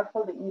 be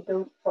careful that you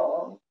don't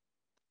fall.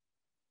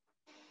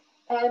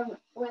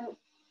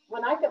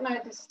 When I got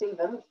married to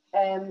Stephen,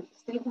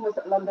 Stephen was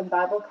at London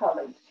Bible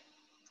College.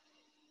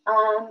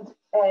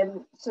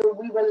 And so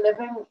we were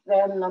living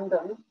there in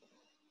London.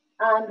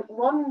 And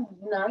one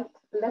night,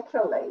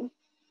 literally,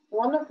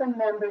 one of the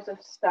members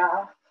of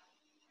staff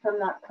from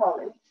that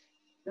college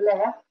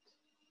left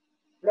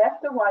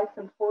a wife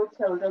and 4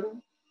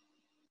 children,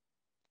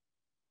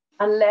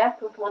 and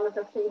left with one of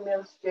the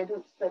female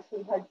students that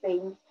he had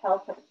been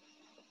helping.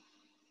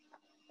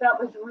 That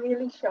was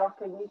really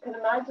shocking. You can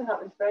imagine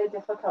that was very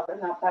difficult in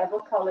that Bible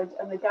college,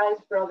 and the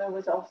guy's brother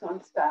was also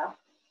on staff.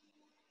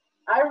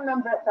 I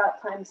remember at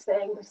that time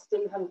saying to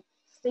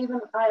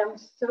Stephen, I am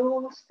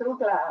so, so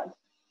glad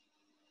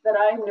that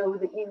I know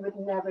that you would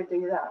never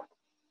do that.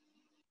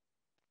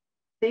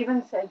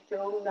 Stephen said,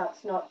 Joan,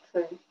 that's not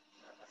true.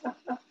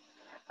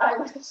 I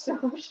was so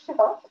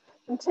shocked.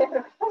 And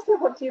I said,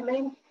 what do you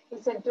mean?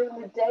 He said, Joan,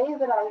 the day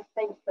that I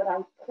think that I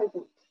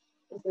couldn't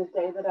is the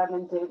day that I'm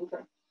in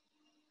danger.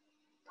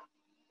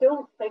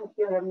 Don't think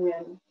you're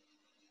immune.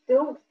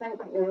 Don't think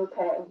that you're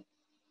okay.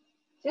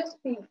 Just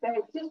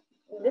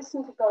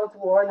listen to God's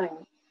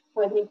warning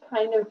when he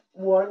kind of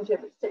warns you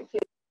about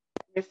situations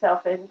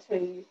yourself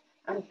into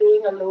and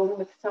being alone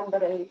with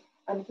somebody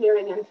and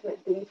hearing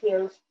intimate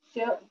details.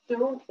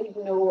 Don't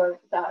ignore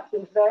that.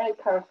 Be very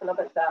careful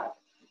about that.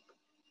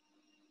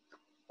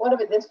 What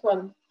about this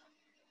one?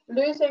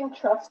 Losing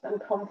trust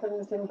and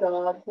confidence in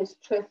God, his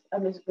truth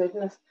and his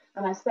goodness.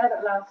 And I said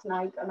it last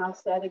night and I'll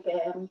say it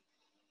again.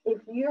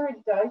 If you're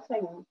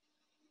doubting,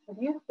 if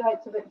you have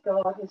doubts about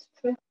God, his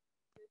truth,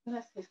 his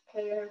goodness, his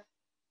care,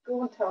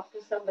 go and talk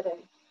to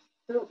somebody.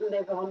 Don't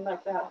live on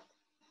like that.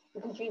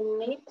 Because you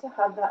need to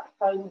have that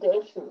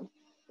foundation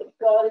that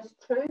God is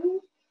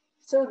true,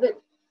 so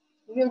that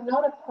you're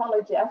not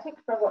apologetic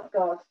for what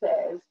God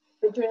says,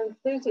 but you're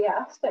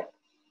enthusiastic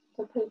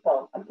to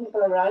people and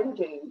people around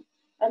you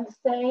and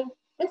say,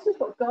 this is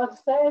what God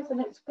says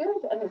and it's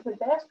good and it's the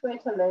best way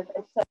to live,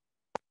 etc.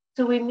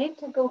 So we need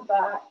to go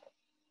back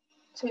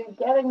to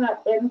getting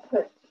that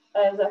input,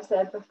 as I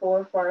said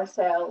before, for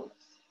ourselves.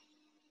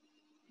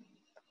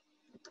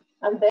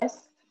 And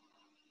this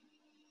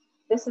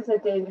is a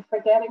danger,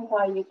 forgetting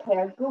why you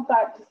care. Go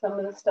back to some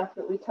of the stuff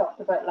that we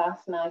talked about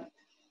last night.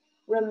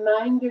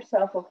 Remind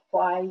yourself of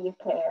why you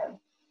care.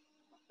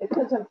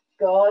 Because of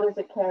God is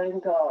a caring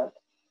God.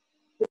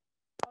 Because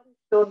God has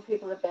shown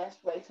people the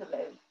best way to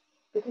live.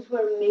 Because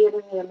we're made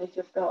in the image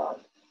of God.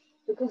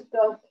 Because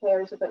God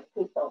cares about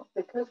people.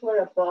 Because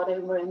we're a body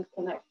and we're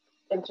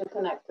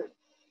interconnected.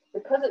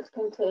 Because it's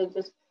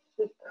contagious.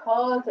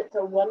 Because it's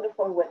a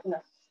wonderful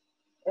witness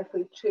if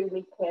we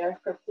truly care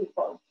for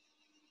people.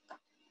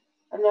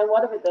 And then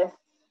what about this?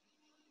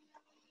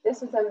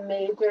 This is a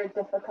major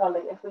difficulty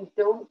if we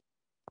don't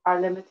our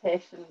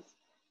limitations.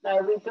 Now,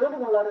 we don't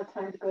have a lot of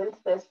time to go into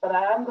this, but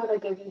I am going to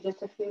give you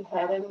just a few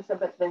headings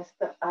about this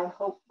that I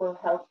hope will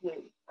help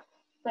you.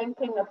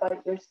 Thinking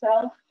about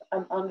yourself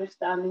and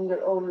understanding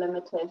your own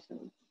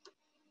limitations.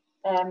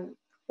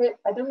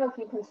 I don't know if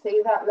you can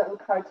see that little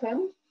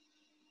cartoon.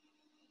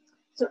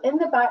 So in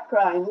the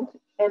background,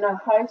 in a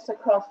house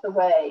across the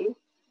way,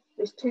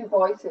 there's 2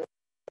 voices.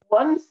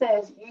 One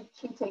says, you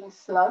cheating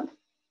slug.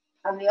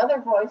 And the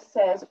other voice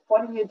says,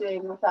 what are you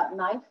doing with that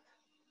knife?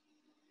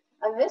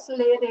 And this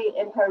lady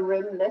in her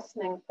room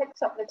listening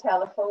picks up the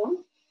telephone.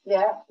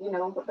 Yeah, you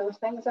know what those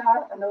things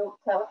are, an old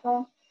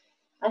telephone.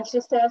 And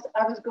she says,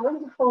 I was going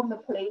to phone the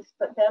police,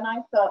 but then I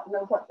thought,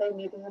 no, what they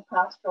need is a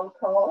pastoral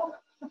call.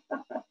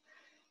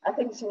 I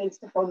think she needs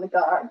to phone the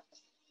guards.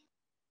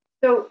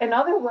 So in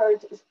other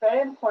words, it's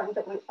very important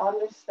that we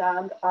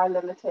understand our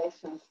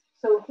limitations.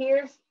 So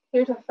here's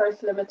a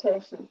first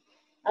limitation.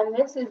 And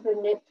this is the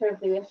nature of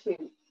the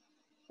issue.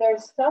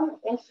 There's some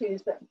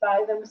issues that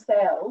by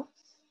themselves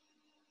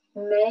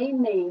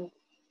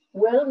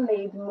will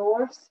need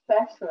more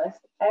specialist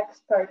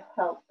expert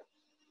help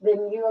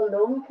than you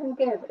alone can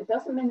give. It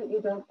doesn't mean that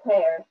you don't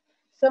care.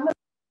 Some of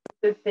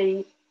them could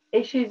be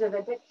issues of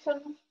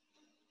addiction,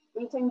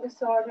 eating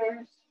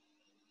disorders,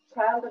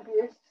 child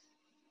abuse,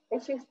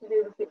 issues to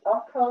do with the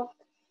occult,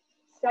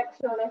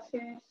 sexual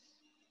issues.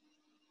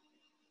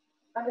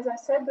 And as I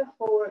said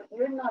before,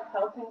 you're not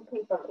helping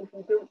people if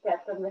you don't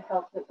get them the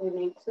help that they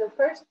need. So the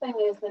first thing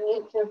is the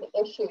nature of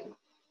the issue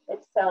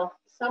itself.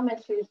 Some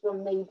issues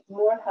will need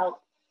more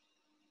help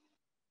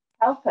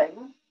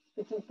helping,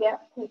 but you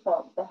get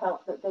people the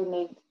help that they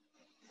need.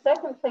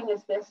 Second thing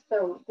is this,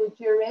 though, the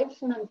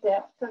duration and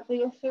depth of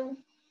the issue.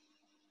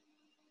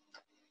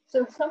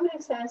 So if somebody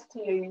says to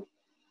you,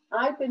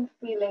 I've been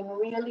feeling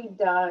really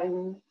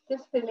down,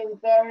 just feeling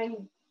very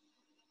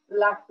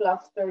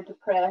lackluster,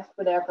 depressed,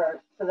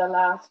 whatever, for the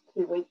last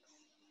 2 weeks.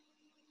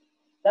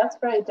 That's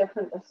very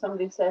different if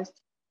somebody says,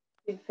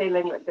 I've been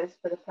feeling like this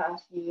for the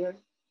past year.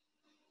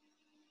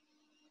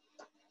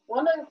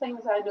 One of the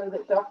things I know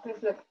that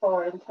doctors look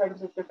for in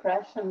terms of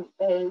depression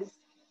is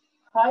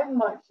how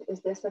much is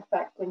this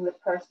affecting the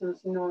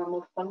person's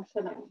normal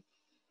functioning?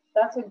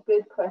 That's a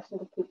good question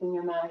to keep in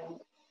your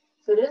mind.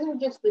 So it isn't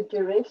just the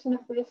duration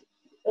of the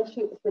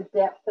issue, it's the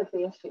depth of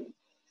the issue.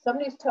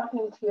 Somebody's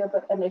talking to you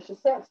about an issue,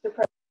 say it's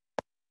depression.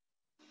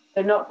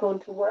 They're not going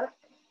to work,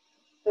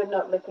 they're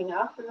not looking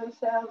after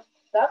themselves.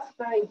 That's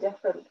very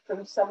different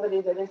from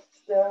somebody that is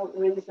still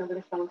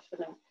reasonably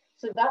functioning.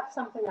 So that's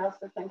something else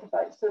to think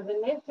about. So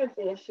the nature of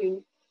the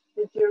issue,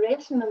 the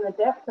duration and the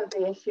depth of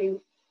the issue,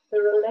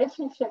 the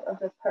relationship of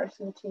the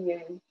person to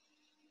you.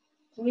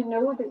 Do you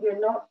know that you're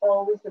not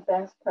always the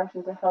best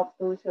person to help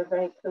those who are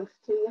very close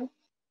to you?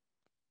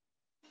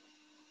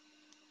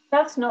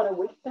 That's not a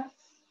weakness.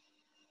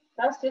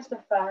 That's just a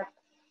fact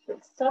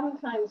that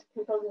sometimes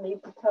people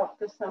need to talk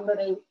to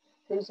somebody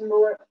who's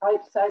more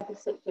outside the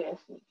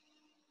situation.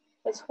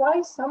 It's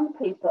why some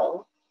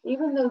people,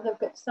 even though they've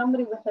got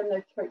somebody within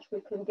their church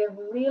who can give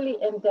really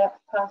in-depth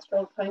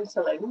pastoral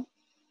counselling,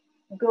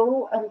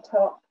 go and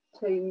talk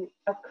to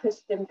a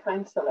Christian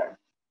counsellor,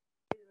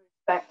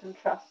 respect and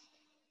trust,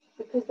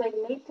 because they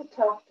need to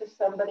talk to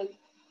somebody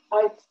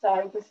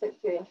outside the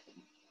situation.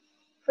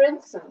 For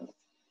instance,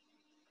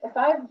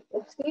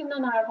 if Stephen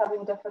and I are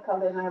having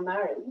difficulty in our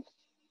marriage,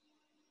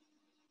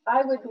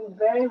 I would be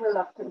very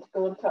reluctant to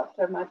go and talk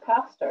to my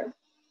pastor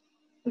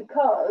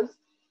because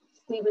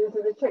Stephen's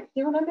in the church.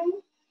 Do you know what I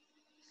mean?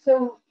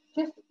 So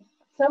just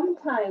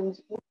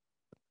sometimes we're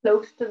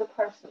close to the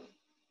person.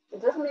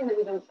 It doesn't mean that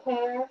we don't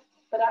care,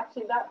 but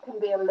actually that can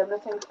be a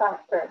limiting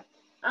factor.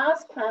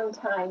 As can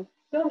time.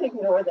 Don't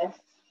ignore this.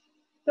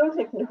 Don't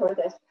ignore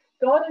this.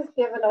 God has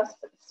given us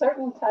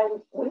certain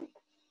time, week,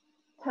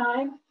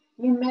 time.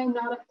 You may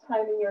not have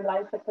time in your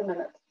life at the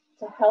minute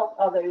to help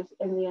others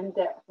in the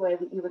in-depth way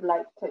that you would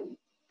like to.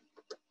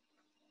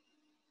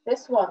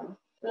 This one,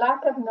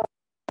 lack of knowledge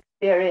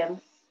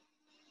experience.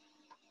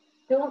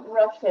 Don't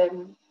rush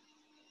in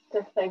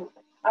to think.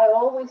 I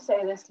always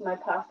say this to my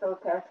pastoral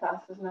care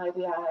classes in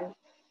IBI.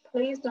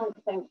 Please don't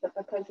think that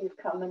because you've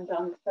come and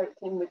done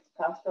 13 weeks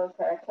pastoral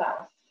care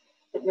class,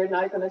 that you're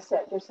now going to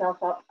set yourself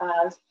up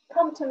as,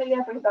 come to me,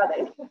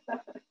 everybody.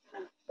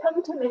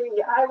 Come to me,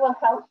 I will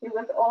help you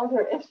with all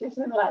your issues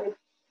in life.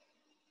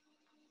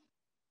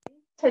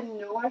 To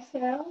know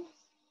ourselves,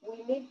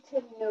 we need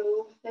to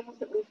know things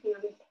that we feel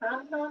we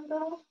can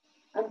handle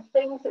and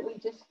things that we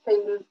just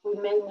feel we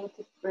may need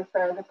to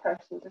refer the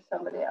person to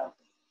somebody else.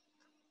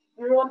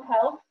 Your own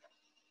health,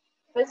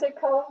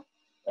 physical,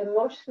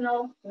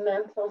 emotional,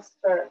 mental,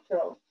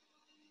 spiritual.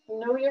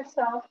 Know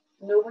yourself,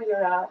 know where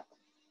you're at,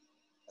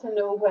 to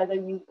know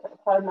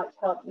how much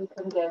help you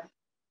can give.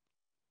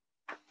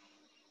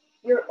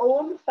 Your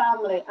own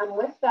family, and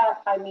with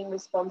that I mean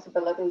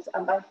responsibilities,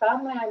 and by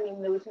family I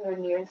mean those who are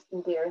nearest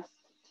and dearest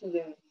to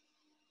you.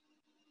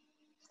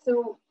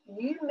 So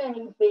you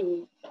may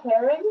be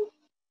caring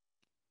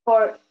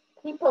for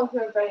people who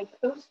are very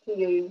close to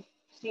you,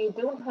 so you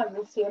don't have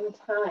the same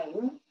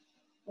time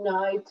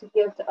now to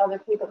give to other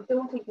people.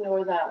 Don't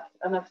ignore that,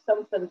 and I've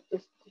something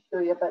just to show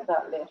you about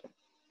that later.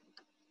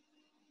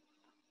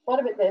 What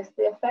about this?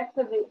 The effect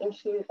of the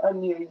issue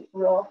on you,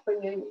 raw for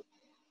you.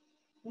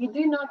 You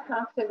do not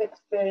have to have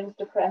experienced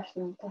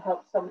depression to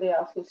help somebody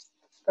else who's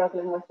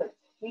struggling with it.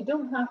 You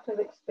don't have to have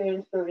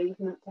experienced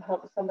bereavement to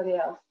help somebody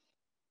else.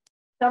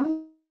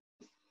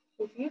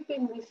 If you've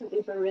been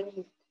recently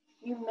bereaved,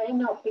 you may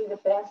not be the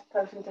best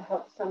person to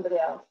help somebody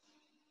else.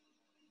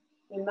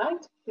 You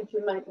might, but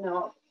you might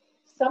not.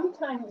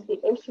 Sometimes the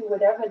issue,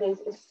 whatever it is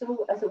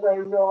so, as it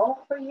were, raw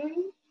for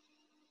you.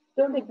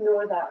 Don't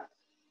ignore that.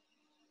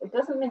 It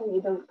doesn't mean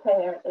you don't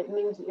care. It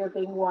means that you're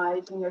being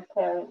wise and you're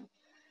caring.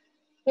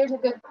 Here's a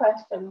good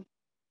question.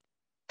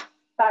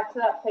 Back to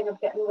that thing of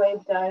getting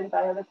weighed down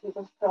by other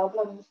people's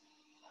problems.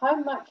 How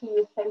much are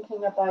you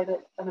thinking about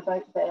it and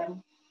about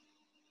them?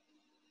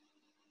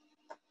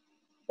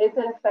 Is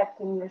it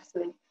affecting your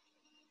sleep?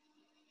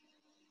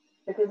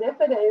 Because if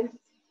it is,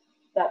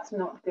 that's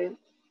not good.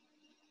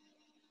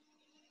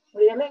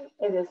 Really,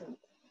 it isn't.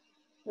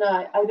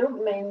 Now, I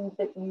don't mean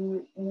that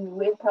you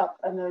wake up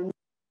and then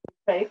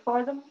pray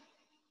for them,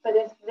 but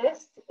if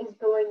this is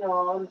going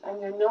on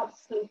and you're not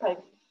sleeping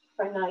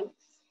for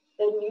nights,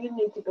 then you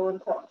need to go and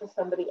talk to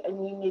somebody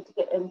and you need to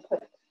get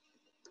input.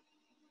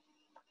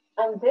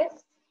 And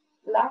this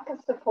lack of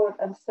support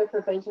and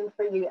supervision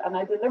for you, and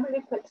I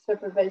deliberately put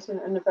supervision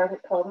in inverted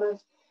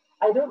commas.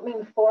 I don't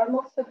mean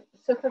formal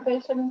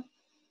supervision,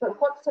 but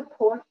what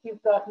support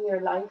you've got in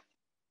your life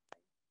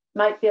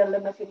might be a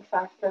limiting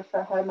factor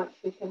for how much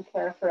you can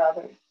care for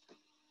others.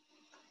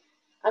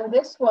 And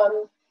this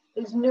one,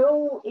 there's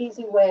no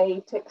easy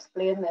way to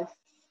explain this,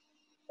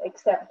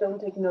 except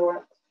don't ignore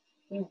it.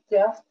 You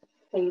just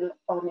feel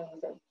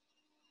uneasy.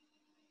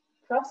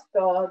 Trust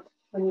God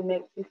when He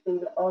makes you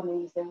feel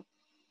uneasy.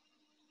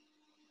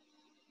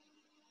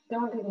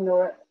 Don't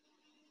ignore it.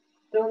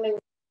 Don't ignore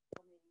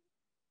it.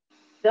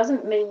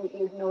 Doesn't mean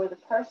you ignore the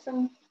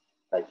person,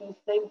 but you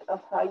think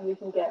of how you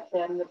can get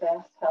them the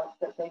best help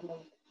that they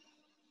need.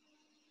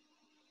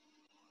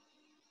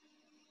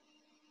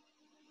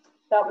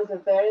 That was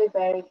a very,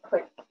 very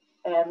quick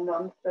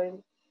run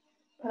through.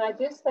 Can I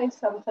just say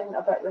something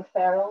about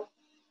referral?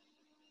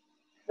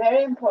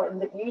 Very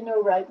important that you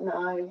know right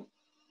now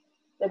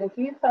that if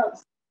you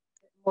felt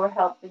more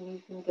help than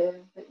you can give,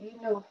 that you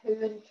know who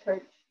in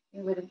church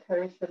you would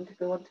encourage them to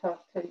go and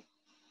talk to.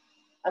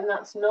 And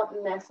that's not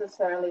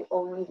necessarily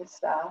only the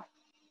staff,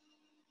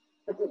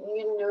 but that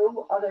you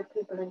know other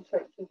people in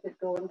church you could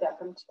go and get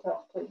them to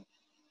talk to.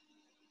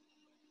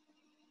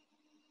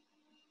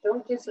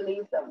 Don't just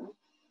leave them.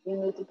 You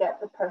need to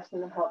get the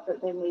person the help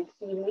that they need.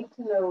 So you need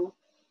to know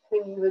who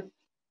you would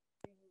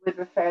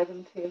refer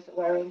them to, as it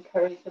were,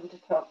 encourage them to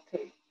talk to.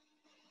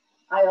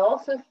 I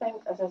also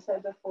think, as I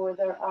said before,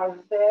 there are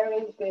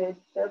very good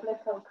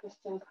biblical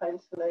Christian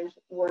counsellors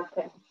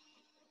working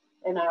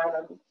in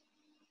Ireland.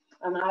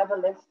 And I have a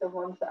list of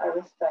ones that I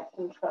respect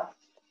and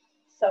trust.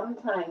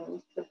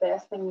 Sometimes the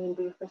best thing you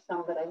can do for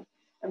somebody,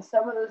 and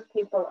some of those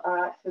people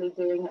are actually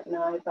doing it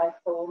now by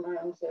phone or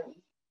on Zoom.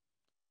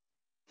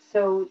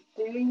 So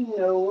do you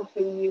know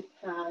who you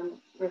can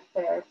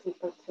refer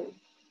people to?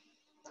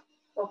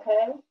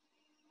 Okay?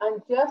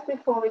 And just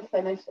before we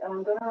finish, and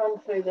I'm going to run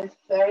through this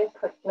very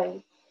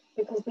quickly,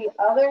 because the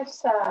other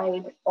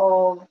side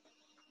of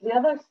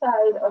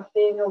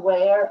being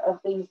aware of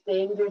these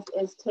dangers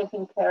is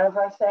taking care of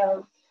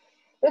ourselves.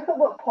 Look at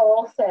what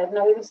Paul said.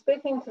 Now, he was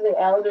speaking to the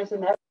elders,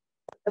 and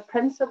the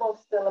principle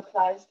still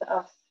applies to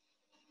us.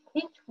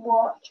 Keep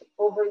watch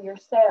over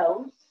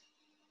yourselves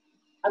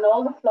and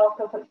all the flock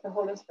of which the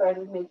Holy Spirit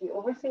has made you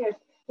overseers.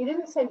 He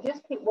didn't say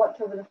just keep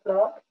watch over the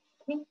flock,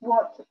 keep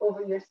watch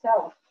over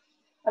yourself.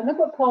 And look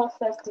what Paul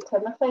says to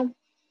Timothy.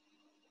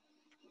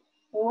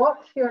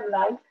 Watch your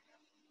life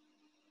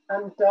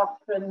and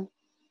doctrine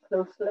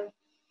closely.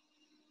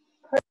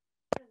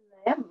 Persevere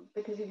in them,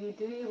 because if you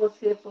do, you will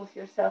save both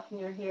yourself and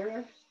your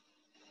hearers.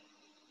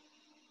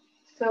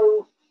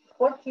 So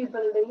what you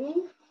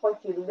believe, what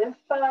you live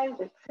by,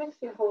 the truth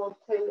you hold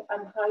to,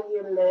 and how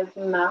you live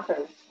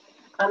matters.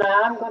 And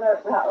I am going to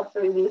rattle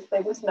through these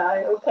things now,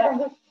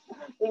 okay?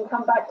 You can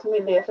come back to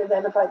me later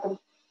then about them.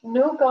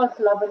 Know God's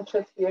love and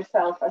truth for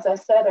yourself. As I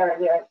said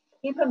earlier,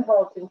 keep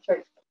involved in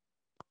church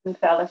and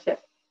fellowship.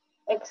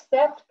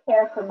 Accept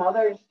care from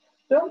others.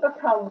 Don't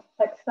become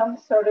like some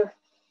sort of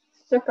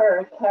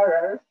super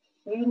carer.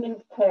 You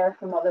need care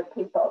from other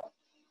people.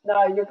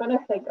 Now, you're going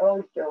to think,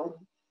 oh, Joan,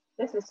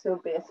 this is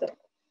so basic.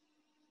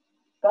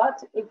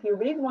 But if you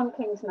read 1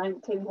 Kings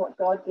 19, what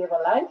God gave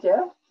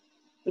Elijah,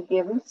 he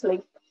gave him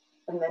sleep,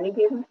 and then he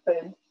gave him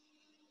food,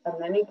 and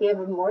then he gave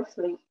him more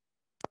sleep,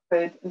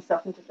 food, and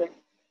something to drink.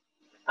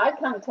 I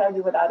can't tell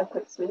you what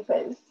adequate sleep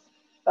is,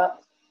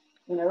 but,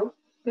 you know,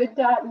 good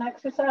diet and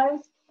exercise,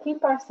 keep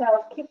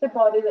the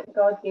body that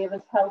God gave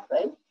us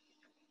healthy.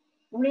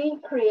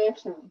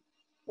 Recreation,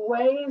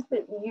 ways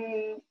that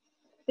you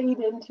feed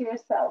into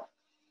yourself,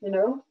 you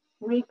know,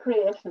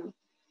 recreation.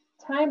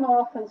 Time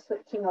off and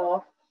switching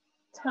off.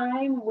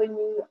 Time when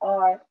you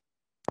are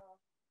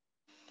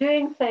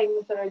doing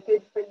things that are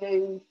good for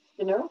you,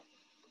 you know.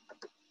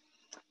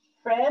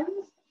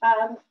 Friends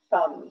and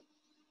fun,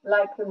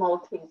 like the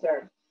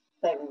Malteser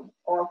thing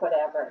or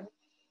whatever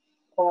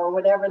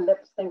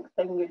lip sync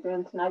thing you're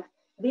doing tonight.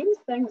 These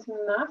things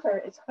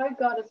matter. It's how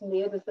God has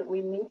made us that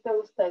we need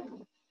those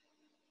things.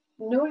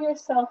 Know your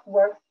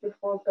self-worth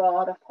before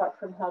God apart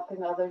from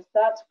helping others.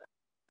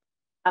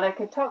 And I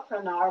could talk for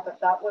an hour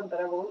about that one, but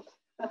I won't.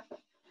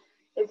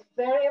 It's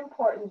very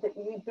important that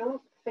you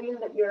don't feel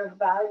that you're of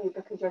value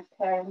because you're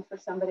caring for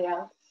somebody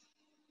else.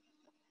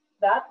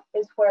 That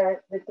is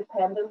where the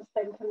dependence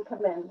thing can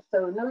come in.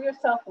 So know your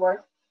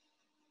self-worth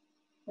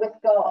with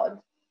God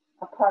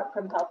apart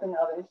from helping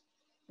others.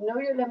 Know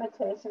your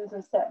limitations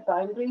and set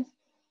boundaries.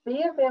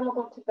 Be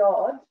available to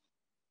God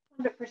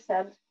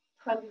 100%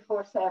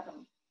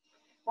 24/7.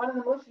 One of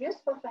the most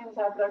useful things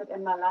I've learned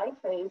in my life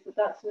is that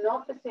that's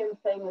not the same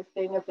thing as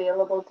being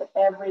available to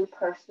every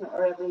person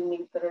or every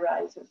need that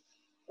arises.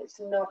 It's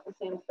not the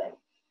same thing.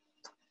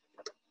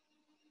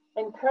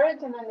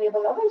 Encourage and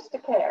enable others to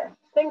care.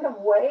 Think of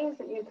ways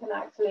that you can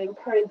actually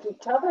encourage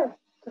each other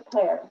to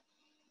care.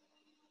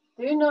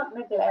 Do not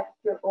neglect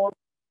your own,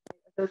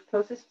 those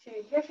closest to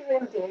you. Here's your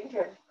real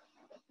danger.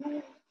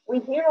 We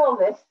hear all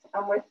this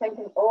and we're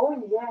thinking,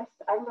 oh yes,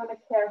 I'm going to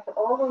care for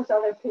all those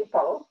other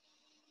people.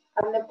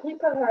 And the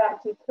people who are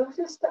actually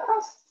closest to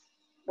us,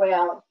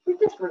 well, we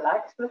just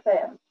relax with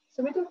them.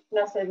 So we don't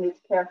necessarily need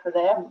to care for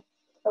them.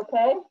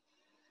 Okay?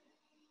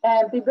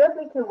 Be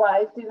biblically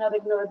wise, do not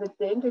ignore the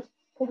dangers.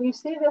 Can you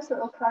see this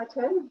little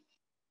cartoon?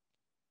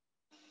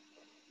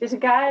 There's a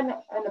guy in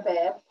a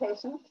bed,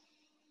 patient,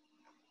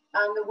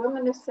 and the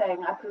woman is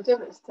saying, I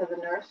presume it's to the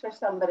nurse or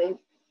somebody,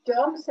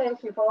 John says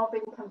you've all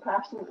been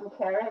compassionate and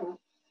caring.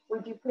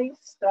 Would you please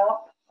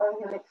stop or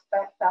he'll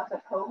expect that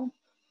at home?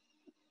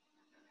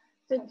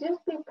 So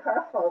just be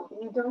careful.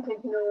 You don't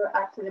ignore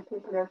actually the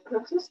people who are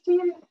closest to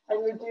you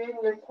and you're doing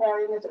your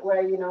caring, as it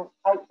were, you know,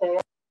 out there.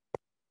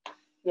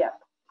 Yeah.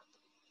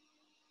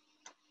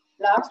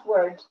 Last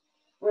word.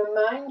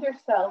 Remind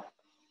yourself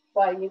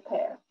why you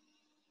care.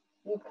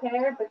 You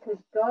care because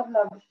God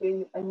loves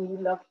you and you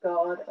love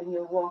God and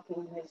you're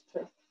walking in his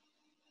truth.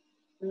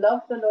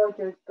 Love the Lord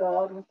your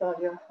God with all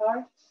your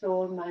heart,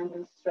 soul, mind,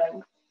 and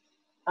strength.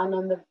 And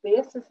on the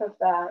basis of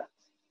that,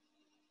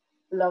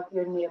 love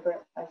your neighbour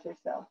as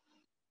yourself.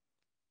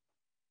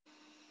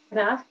 Can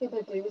I ask you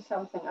to do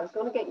something? I was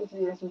going to get you to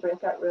do this in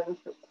breakout rooms,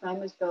 but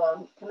time is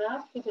gone. Can I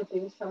ask you to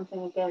do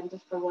something again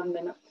just for 1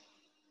 minute?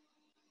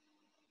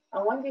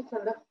 I want you to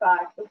look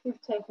back, if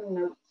you've taken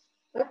notes,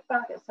 look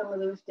back at some of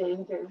those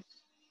dangers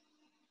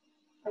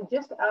and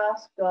just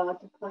ask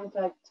God to point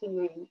out to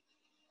you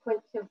which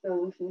of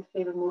those you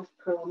feel most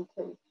prone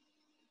to.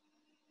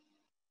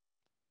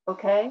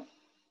 Okay?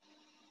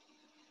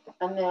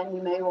 And then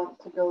you may want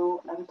to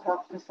go and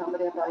talk to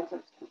somebody about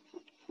it.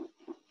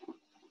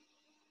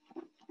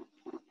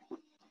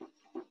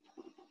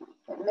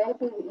 It may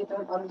be that you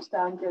don't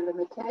understand your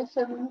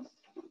limitations,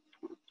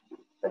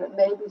 but it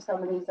may be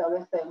some of these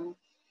other things.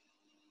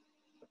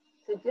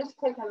 So just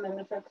take a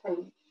minute or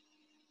two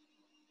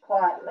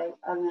quietly,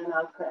 and then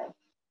I'll pray.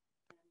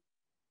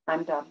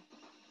 I'm done.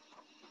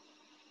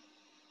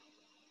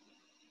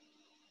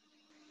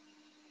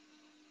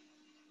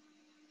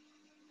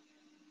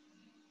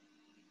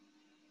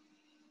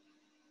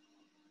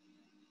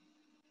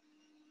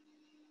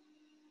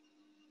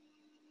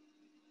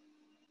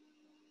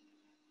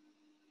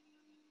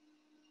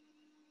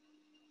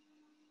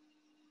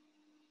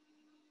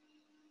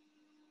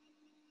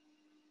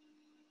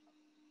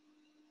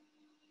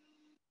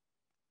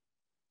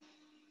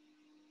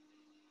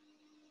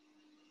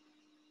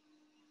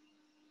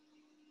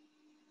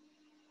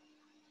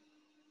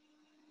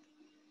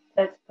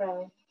 Let's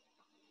pray.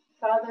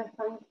 Father,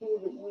 thank you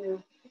that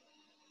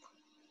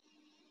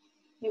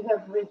you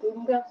have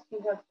redeemed us, you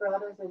have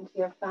brought us into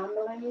your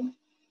family.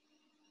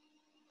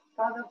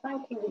 Father,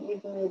 thank you that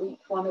you've made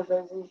each one of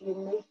us as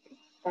unique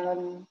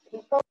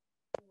people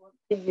you want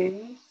to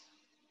use.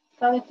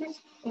 Father,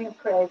 just do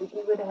pray that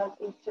you would help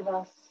each of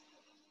us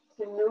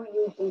to know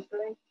you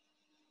deeply,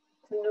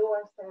 to know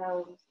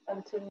ourselves,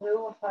 and to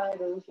know how it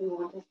is you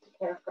want us to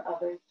care for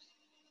others.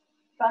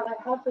 Father,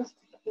 help us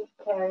to keep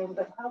caring,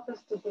 but help us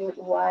to do it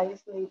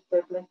wisely,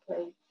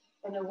 biblically,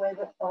 in a way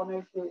that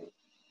honours you.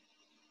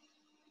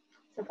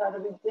 So, Father,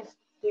 we just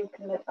do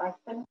commit our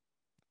thinking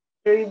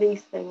through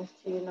these things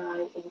to you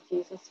now, in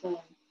Jesus' name.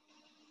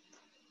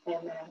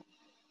 Amen.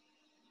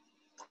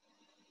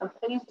 And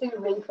please do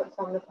read what's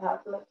on the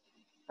tablet.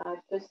 I've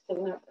just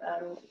seen it,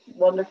 and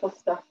wonderful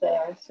stuff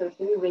there. So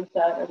do read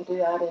that and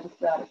do add into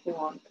that if you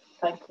want.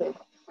 Thank you.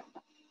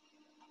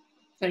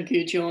 Thank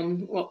you,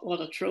 Joan. What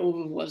a trove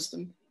of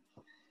wisdom.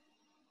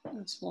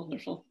 That's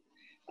wonderful.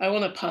 I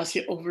want to pass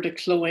you over to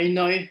Chloe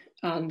now,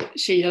 and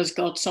she has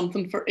got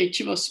something for each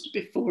of us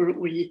before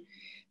we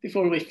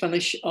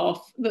finish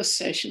off this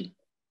session.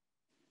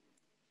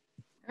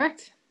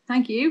 Correct.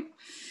 Thank you.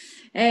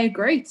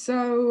 Great.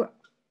 So,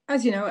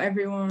 as you know,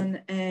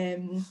 everyone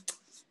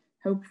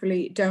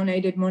hopefully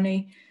donated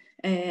money,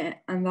 and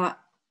that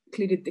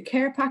included the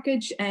care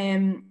package.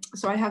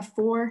 So I have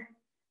four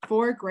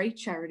great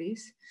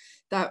charities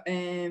that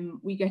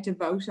we get to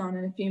vote on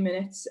in a few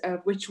minutes of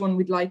which one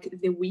we'd like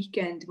the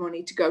weekend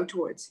money to go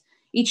towards.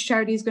 Each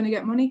charity is going to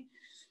get money,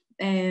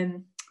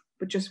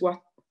 but just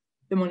what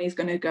the money is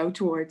going to go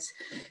towards.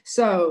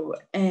 So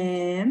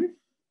the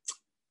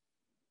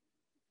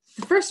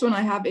first one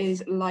I have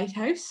is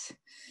Lighthouse,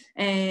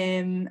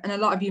 and a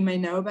lot of you may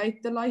know about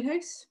the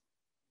Lighthouse,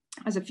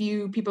 as a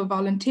few people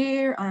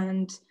volunteer,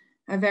 and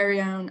our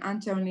very own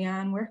Anto and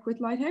Leanne work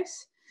with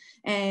Lighthouse.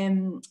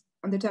 And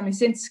they tell me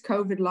since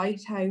COVID,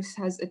 Lighthouse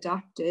has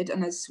adapted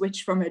and has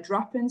switched from a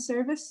drop-in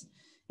service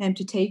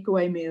to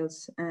takeaway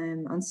meals.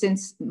 And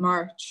since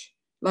March,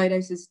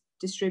 Lighthouse has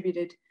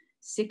distributed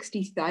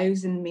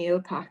 60,000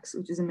 meal packs,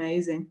 which is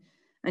amazing.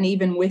 And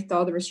even with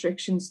all the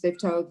restrictions, they've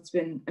told it's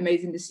been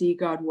amazing to see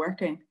God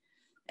working.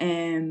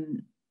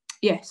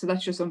 So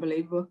that's just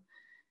unbelievable.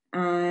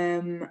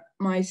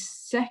 My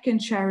second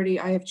charity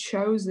I have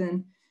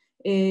chosen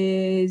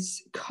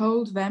is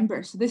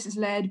Coldvember. So this is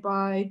led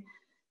by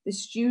the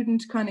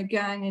student kind of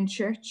gang in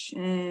church,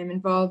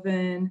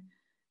 involving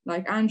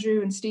like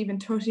Andrew and Stephen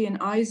Tutty and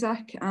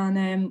Isaac.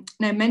 And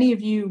now many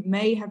of you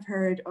may have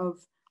heard of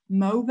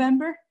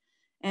Movember,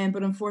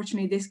 but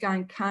unfortunately this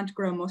gang can't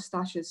grow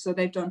mustaches, so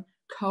they've done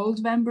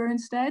Coldvember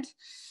instead.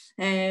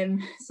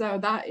 So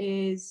that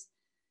is,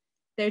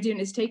 they're doing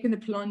is taking the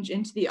plunge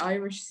into the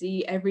Irish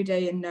Sea every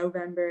day in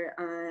November,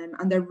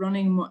 and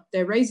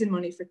they're raising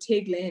money for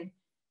Tig Lynn,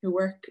 who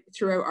work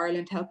throughout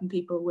Ireland helping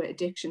people with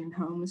addiction and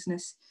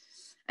homelessness.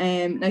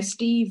 Now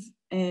Steve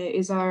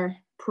is our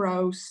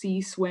pro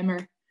sea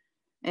swimmer.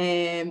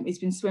 He's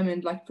been swimming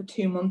like for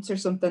 2 months or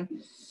something,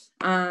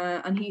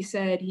 and he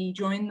said he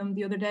joined them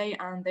the other day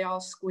and they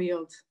all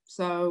squealed.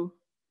 So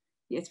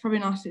yeah, it's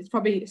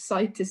probably a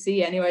sight to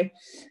see anyway.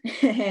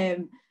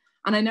 And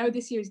I know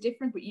this year is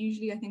different, but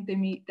usually I think they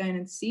meet down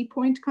in Sea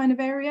Point kind of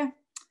area,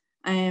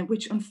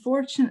 which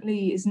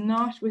unfortunately is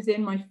not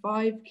within my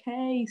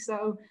 5K.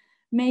 So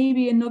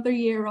maybe another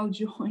year I'll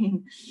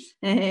join,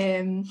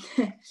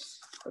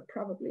 but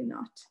probably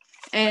not.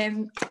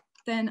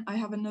 then I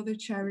have another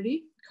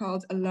charity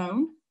called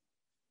Alone.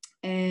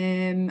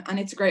 And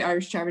it's a great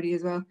Irish charity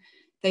as well.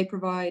 They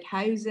provide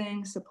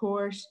housing,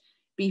 support,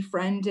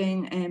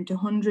 befriending to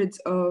hundreds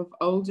of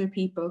older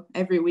people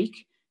every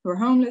week who are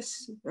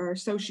homeless or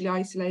socially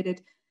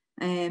isolated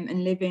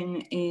and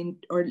living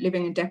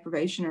in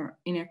deprivation or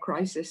in a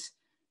crisis.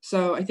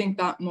 So I think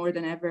that more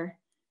than ever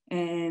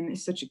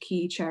is such a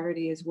key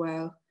charity as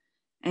well.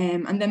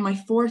 And then my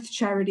fourth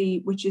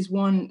charity, which is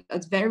one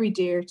that's very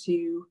dear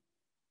to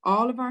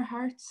all of our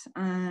hearts,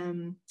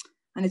 and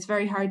it's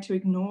very hard to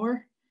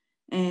ignore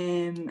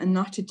and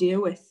not to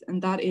deal with,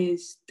 and that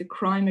is the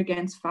crime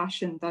against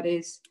fashion. That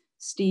is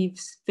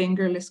Steve's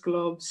fingerless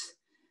gloves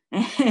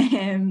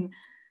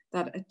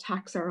that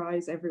attacks our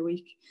eyes every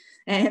week.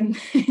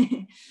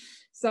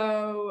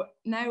 So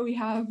now we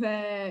have,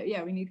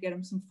 we need to get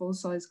him some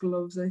full-size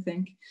gloves, I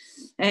think.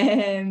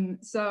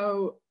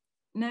 So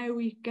now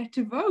we get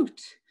to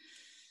vote.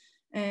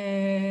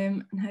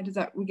 And how does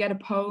that? We get a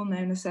poll now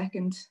in a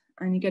second,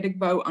 and you get to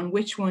vote on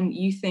which one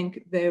you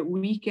think the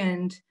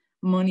weekend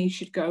money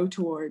should go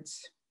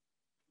towards.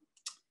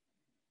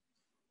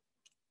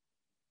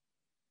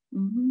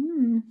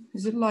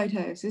 Is it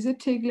Lighthouse? Is it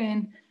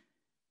Tiglin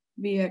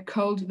via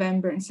Cold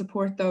November and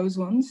support those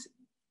ones?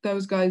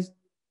 Those guys,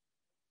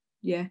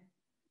 yeah,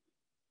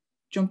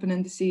 jumping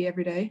in the sea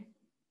every day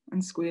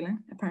and squealing,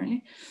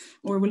 apparently.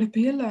 Or will it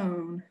be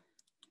Alone?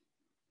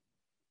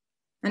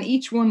 And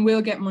each one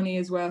will get money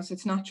as well. So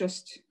it's not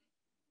just,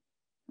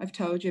 I've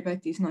told you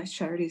about these nice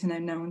charities and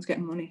now no one's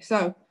getting money.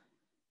 So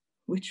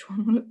which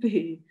one will it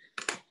be?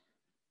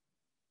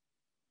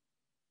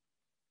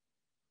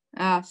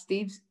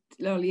 Steve's,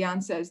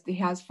 Leanne says he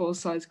has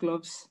full-size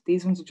gloves.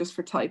 These ones are just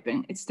for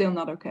typing. It's still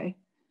not okay.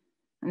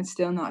 And it's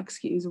still not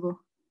excusable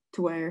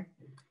to wear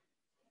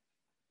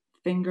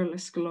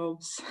fingerless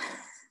gloves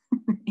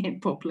in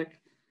public.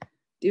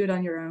 Do it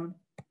on your own.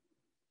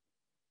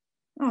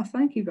 Oh,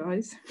 thank you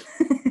guys.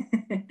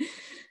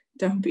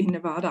 Don't be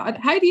Nevada. I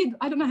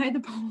don't know how the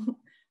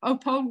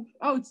poll,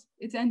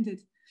 it's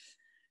ended.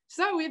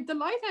 So we have the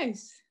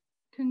Lighthouse.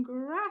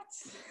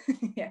 Congrats.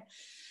 Yeah.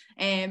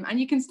 And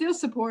you can still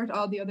support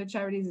all the other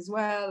charities as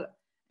well.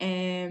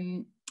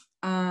 And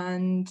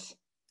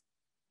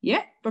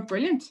yeah, but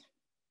brilliant.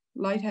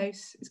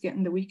 Lighthouse is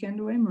getting the weekend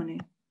away money.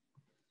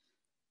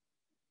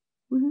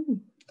 Woohoo.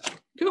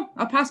 Cool.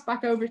 I'll pass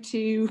back over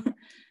to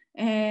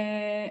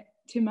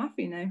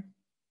Maffy now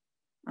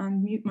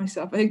and mute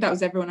myself. I think that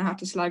was everyone I had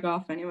to slag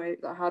off anyway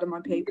that I had on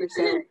my paper,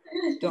 so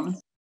done.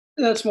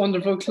 That's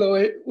wonderful,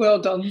 Chloe. Well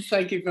done.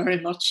 Thank you very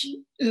much.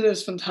 It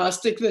is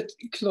fantastic that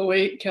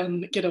Chloe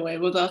can get away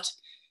with that.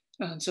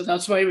 And so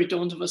that's why we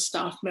don't have a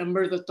staff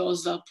member that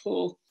does that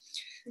poll.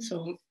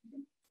 So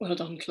well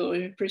done,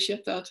 Chloe.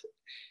 Appreciate that.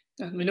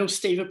 And we know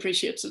Steve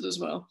appreciates it as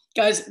well.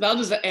 Guys, that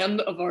is the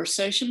end of our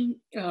session.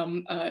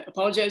 I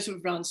apologize if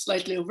we ran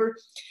slightly over,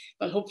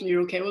 but hopefully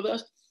you're okay with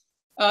that.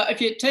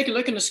 If you take a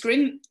look on the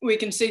screen, we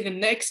can see the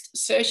next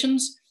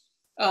sessions.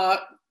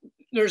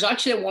 There's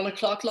actually a 1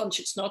 o'clock lunch.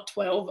 It's not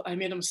 12. I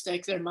made a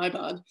mistake there, my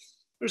bad.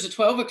 There's a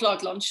 12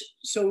 o'clock lunch.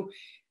 So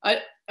I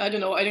don't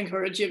know, I'd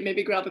encourage you,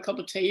 maybe grab a cup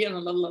of tea and a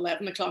little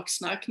 11 o'clock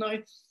snack now.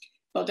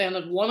 But then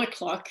at 1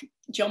 o'clock,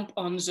 jump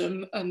on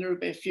Zoom and there'll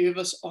be a few of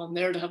us on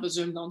there to have a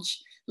Zoom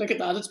lunch. Look at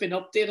that, it's been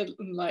updated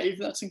and live.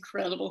 That's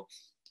incredible.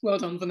 Well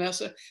done,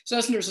 Vanessa. So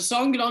listen, there's a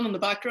song going on in the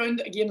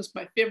background. Again, it's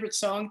my favorite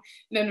song.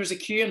 And then there's a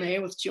Q&A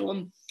with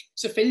Joan.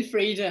 So feel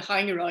free to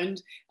hang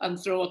around and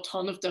throw a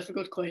ton of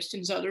difficult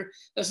questions at her.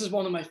 This is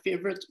one of my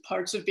favorite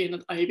parts of being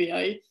at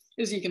IBI,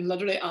 is you can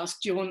literally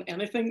ask Joan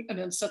anything and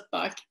then sit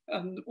back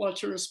and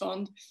watch her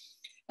respond.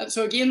 And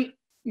so again,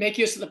 make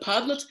use of the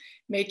Padlet,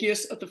 make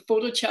use of the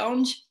photo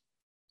challenge.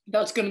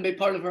 That's going to be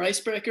part of our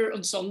icebreaker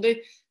on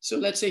Sunday. So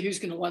let's see who's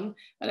going to win.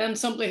 And then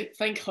simply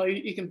think how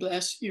you can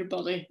bless your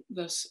body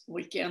this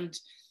weekend.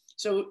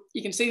 So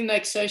you can see the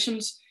next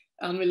sessions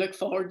and we look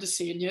forward to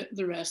seeing you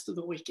the rest of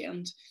the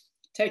weekend.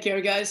 Take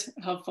care, guys.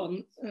 Have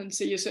fun and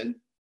see you soon.